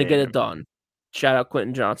couldn't get it done. Shout out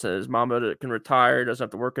Quentin Johnson. His mama can retire, doesn't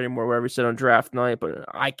have to work anymore wherever he sit on draft night, but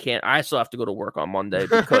I can't. I still have to go to work on Monday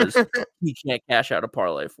because he can't cash out a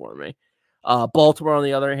parlay for me. Baltimore, on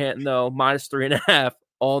the other hand, though, -3.5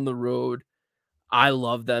 on the road. I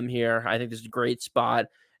love them here. I think this is a great spot.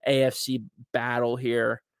 AFC battle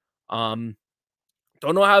here.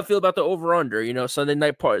 Don't know how I feel about the over-under. Sunday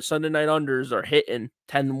night unders are hitting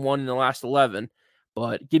 10-1 in the last 11.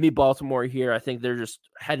 But give me Baltimore here. I think they're just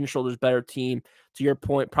head and shoulders better team. To your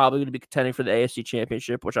point, probably going to be contending for the AFC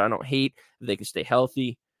Championship, which I don't hate if they can stay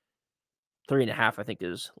healthy. 3.5, I think,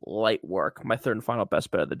 is light work. My third and final best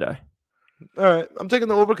bet of the day. All right, I'm taking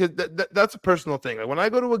the over because that's a personal thing. Like when I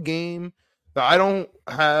go to a game that I don't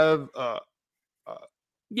have a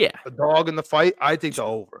dog in the fight, I take the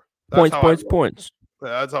over. Points. Yeah,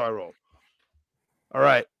 that's how I roll. All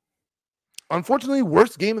right. Unfortunately,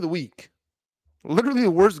 worst game of the week. Literally the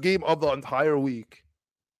worst game of the entire week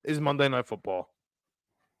is Monday Night Football.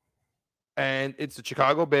 And it's the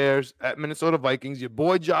Chicago Bears at Minnesota Vikings. Your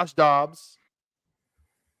boy Josh Dobbs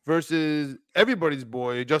versus everybody's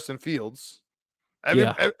boy Justin Fields.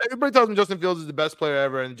 Everybody tells me Justin Fields is the best player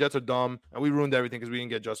ever and the Jets are dumb and we ruined everything because we didn't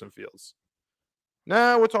get Justin Fields.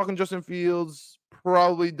 Now we're talking Justin Fields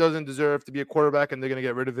probably doesn't deserve to be a quarterback and they're going to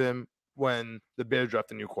get rid of him when the Bears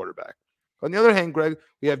draft a new quarterback. On the other hand, Greg,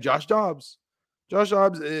 we have Josh Dobbs. Josh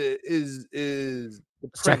Dobbs is the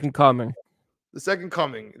second coming. The second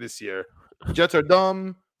coming this year. Jets are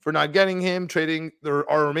dumb for not getting him, trading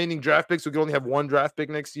our remaining draft picks. We can only have one draft pick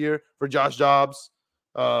next year for Josh Dobbs.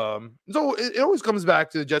 So it always comes back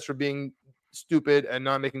to the Jets for being stupid and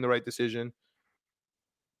not making the right decision.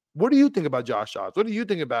 What do you think about Josh Dobbs? What do you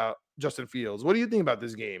think about Justin Fields? What do you think about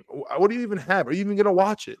this game? What do you even have? Are you even going to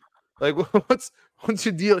watch it? Like, what's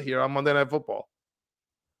your deal here on Monday Night Football?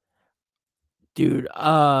 Dude,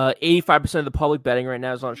 85% of the public betting right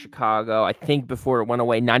now is on Chicago. I think before it went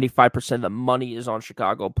away, 95% of the money is on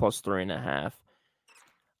Chicago plus 3.5.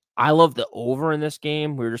 I love the over in this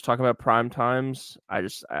game. We were just talking about prime times. I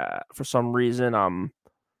just, for some reason, I'm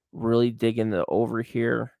really digging the over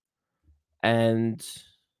here. And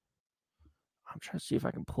I'm trying to see if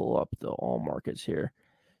I can pull up the all markets here.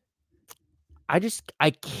 I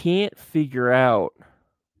can't figure out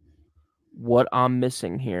what I'm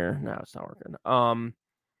missing here. No, it's not working.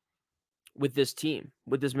 With this team,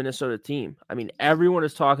 with this Minnesota team. I mean, everyone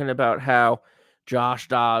is talking about how Josh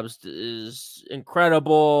Dobbs is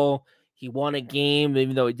incredible. He won a game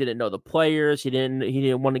even though he didn't know the players. He didn't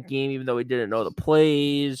win a game even though he didn't know the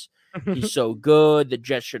plays. He's so good. The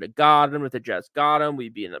Jets should have got him. If the Jets got him,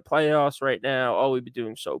 we'd be in the playoffs right now. Oh, we'd be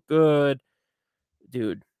doing so good.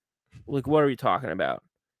 Dude, like, what are we talking about?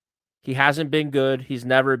 He hasn't been good. He's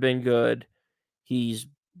never been good. He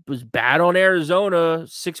was bad on Arizona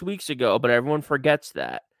 6 weeks ago, but everyone forgets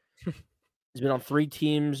that. He's been on 3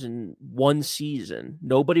 teams in 1 season.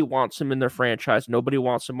 Nobody wants him in their franchise. Nobody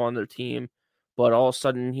wants him on their team. But all of a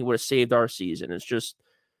sudden, he would have saved our season. It's just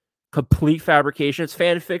complete fabrication. It's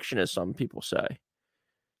fan fiction, as some people say.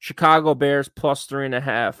 Chicago Bears plus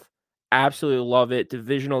 3.5. Absolutely love it.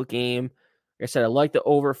 Divisional game. Like I said, I like the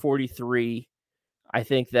over 43. I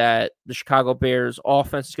think that the Chicago Bears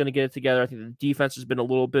offense is going to get it together. I think the defense has been a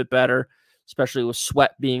little bit better, especially with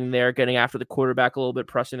Sweat being there, getting after the quarterback a little bit,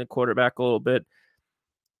 pressing the quarterback a little bit.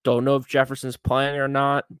 Don't know if Jefferson's playing or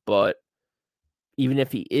not, but even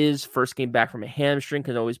if he is first game back from a hamstring,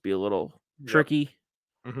 can always be a little tricky.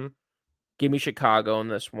 Mm-hmm. Give me Chicago in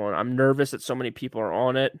this one. I'm nervous that so many people are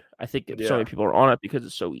on it. I think so many people are on it because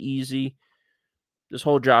it's so easy. This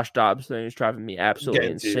whole Josh Dobbs thing is driving me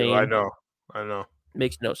absolutely insane. I know.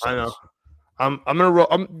 Makes no sense. I know. I'm gonna roll.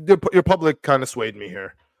 Your public kind of swayed me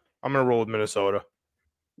here. I'm gonna roll with Minnesota.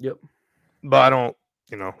 Yep. But I don't.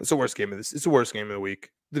 It's the worst game of this. It's the worst game of the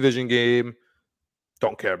week. Division game.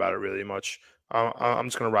 Don't care about it really much. I'm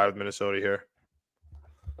just gonna ride with Minnesota here.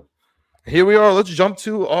 Here we are. Let's jump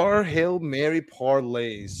to our Hail Mary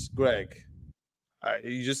parlays. Greg,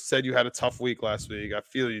 you just said you had a tough week last week. I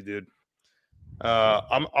feel you, dude.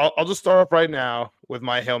 I'll just start off right now with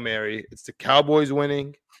my Hail Mary. It's the Cowboys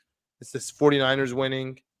winning. It's the 49ers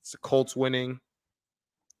winning. It's the Colts winning.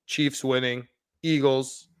 Chiefs winning.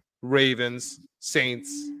 Eagles, Ravens,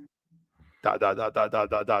 Saints. ...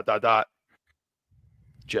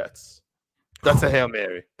 Jets. That's a Hail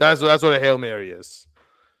Mary. That's what a Hail Mary is.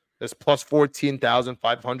 It's plus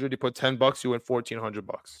 14,500. You put $10, you win $1,400.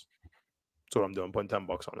 That's what I'm doing. Putting $10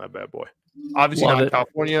 on that bad boy. Obviously not in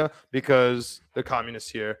California because they're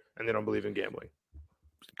communists here and they don't believe in gambling.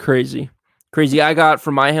 Crazy. I got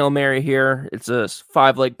for my Hail Mary here. It's a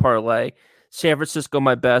 5-leg parlay. San Francisco,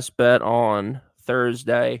 my best bet on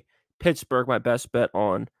Thursday. Pittsburgh, my best bet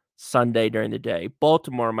on Sunday during the day.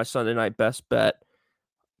 Baltimore, my Sunday night best bet.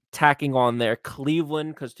 Tacking on there.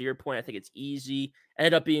 Cleveland, because to your point, I think it's easy.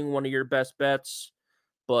 Ended up being one of your best bets,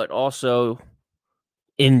 but also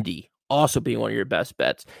Indy, also being one of your best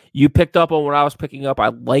bets. You picked up on what I was picking up. I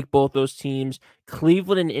like both those teams.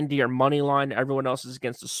 Cleveland and Indy are money line. Everyone else is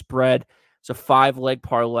against the spread. It's a 5-leg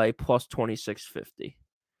parlay plus 26.50.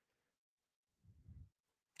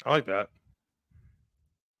 I like that.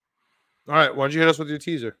 All right, why don't you hit us with your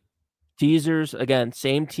teaser? Teasers, again,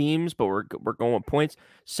 same teams, but we're going with points.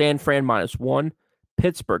 San Fran -1,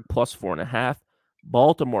 Pittsburgh plus 4.5,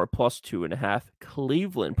 Baltimore plus 2.5,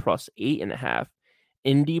 Cleveland plus 8.5,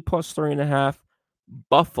 Indy plus 3.5,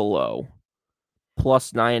 Buffalo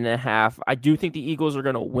plus 9.5. I do think the Eagles are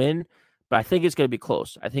going to win, but I think it's going to be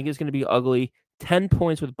close. I think it's going to be ugly. 10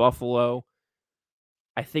 points with Buffalo.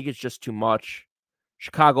 I think it's just too much.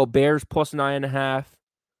 Chicago Bears plus 9.5.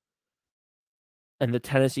 And the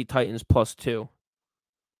Tennessee Titans plus 2.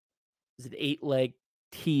 It's an 8-leg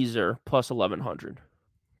teaser plus 1,100.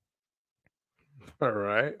 All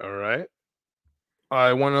right.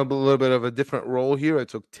 I went a little bit of a different roll here. I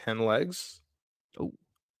took 10 legs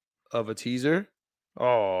of a teaser.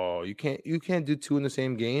 Oh, you can't do 2 in the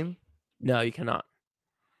same game? No, you cannot.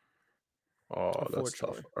 Oh, that's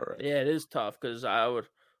tough. All right. Yeah, it is tough because I would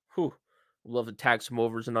love to tag some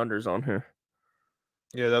overs and unders on here.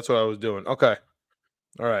 Yeah, that's what I was doing. Okay.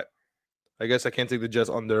 All right. I guess I can't take the Jets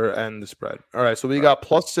under and the spread. All right. So we got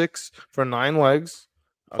plus 6 for 9 legs,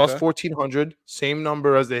 plus 1,400. Same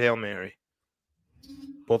number as the Hail Mary.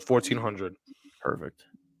 Both 1,400. Perfect.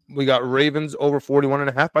 We got Ravens over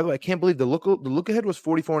 41.5. By the way, I can't believe the look ahead was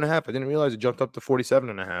 44.5. I didn't realize it jumped up to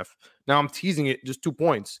 47.5. Now I'm teasing it just 2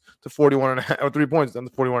 points to 41.5 or 3 points down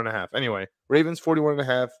to 41.5. Anyway, Ravens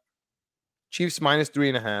 41.5. Chiefs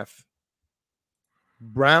 -3.5.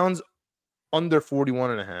 Browns under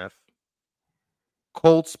 41.5.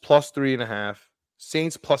 Colts plus 3.5.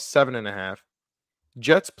 Saints plus 7.5.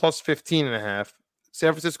 Jets plus 15.5.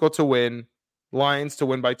 San Francisco to win. Lions to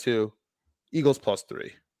win by 2. Eagles plus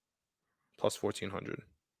 3. Plus 1,400.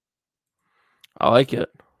 I like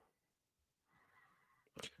it.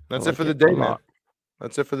 That's it for the day, man.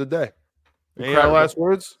 That's it for the day. Any last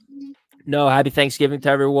words? No, happy Thanksgiving to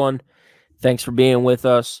everyone. Thanks for being with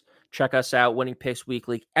us. Check us out, Winning Picks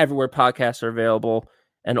Weekly, everywhere podcasts are available,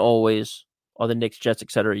 and always on the Knicks, Jets,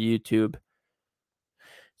 etc. YouTube.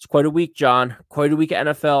 It's quite a week, John. Quite a week at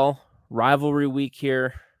NFL. Rivalry week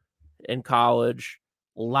here in college.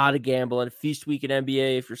 A lot of gambling. Feast week in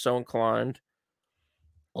NBA if you're so inclined.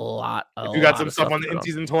 If you got some stuff on the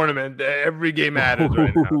in-season tournament, every game added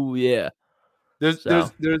right now. Yeah. There's a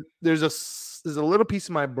little piece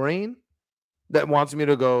of my brain that wants me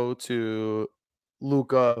to go to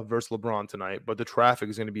Luka versus LeBron tonight, but the traffic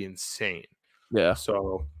is going to be insane. Yeah.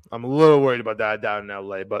 So I'm a little worried about that down in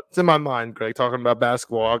LA, but it's in my mind, Greg, talking about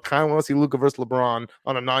basketball. I kind of want to see Luka versus LeBron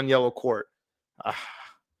on a non-yellow court. I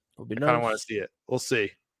kind of want to see it. We'll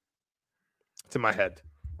see. It's in my head.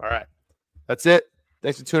 All right. That's it.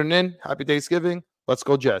 Thanks for tuning in. Happy Thanksgiving. Let's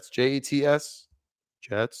go Jets. Jets.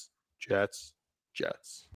 Jets. Jets.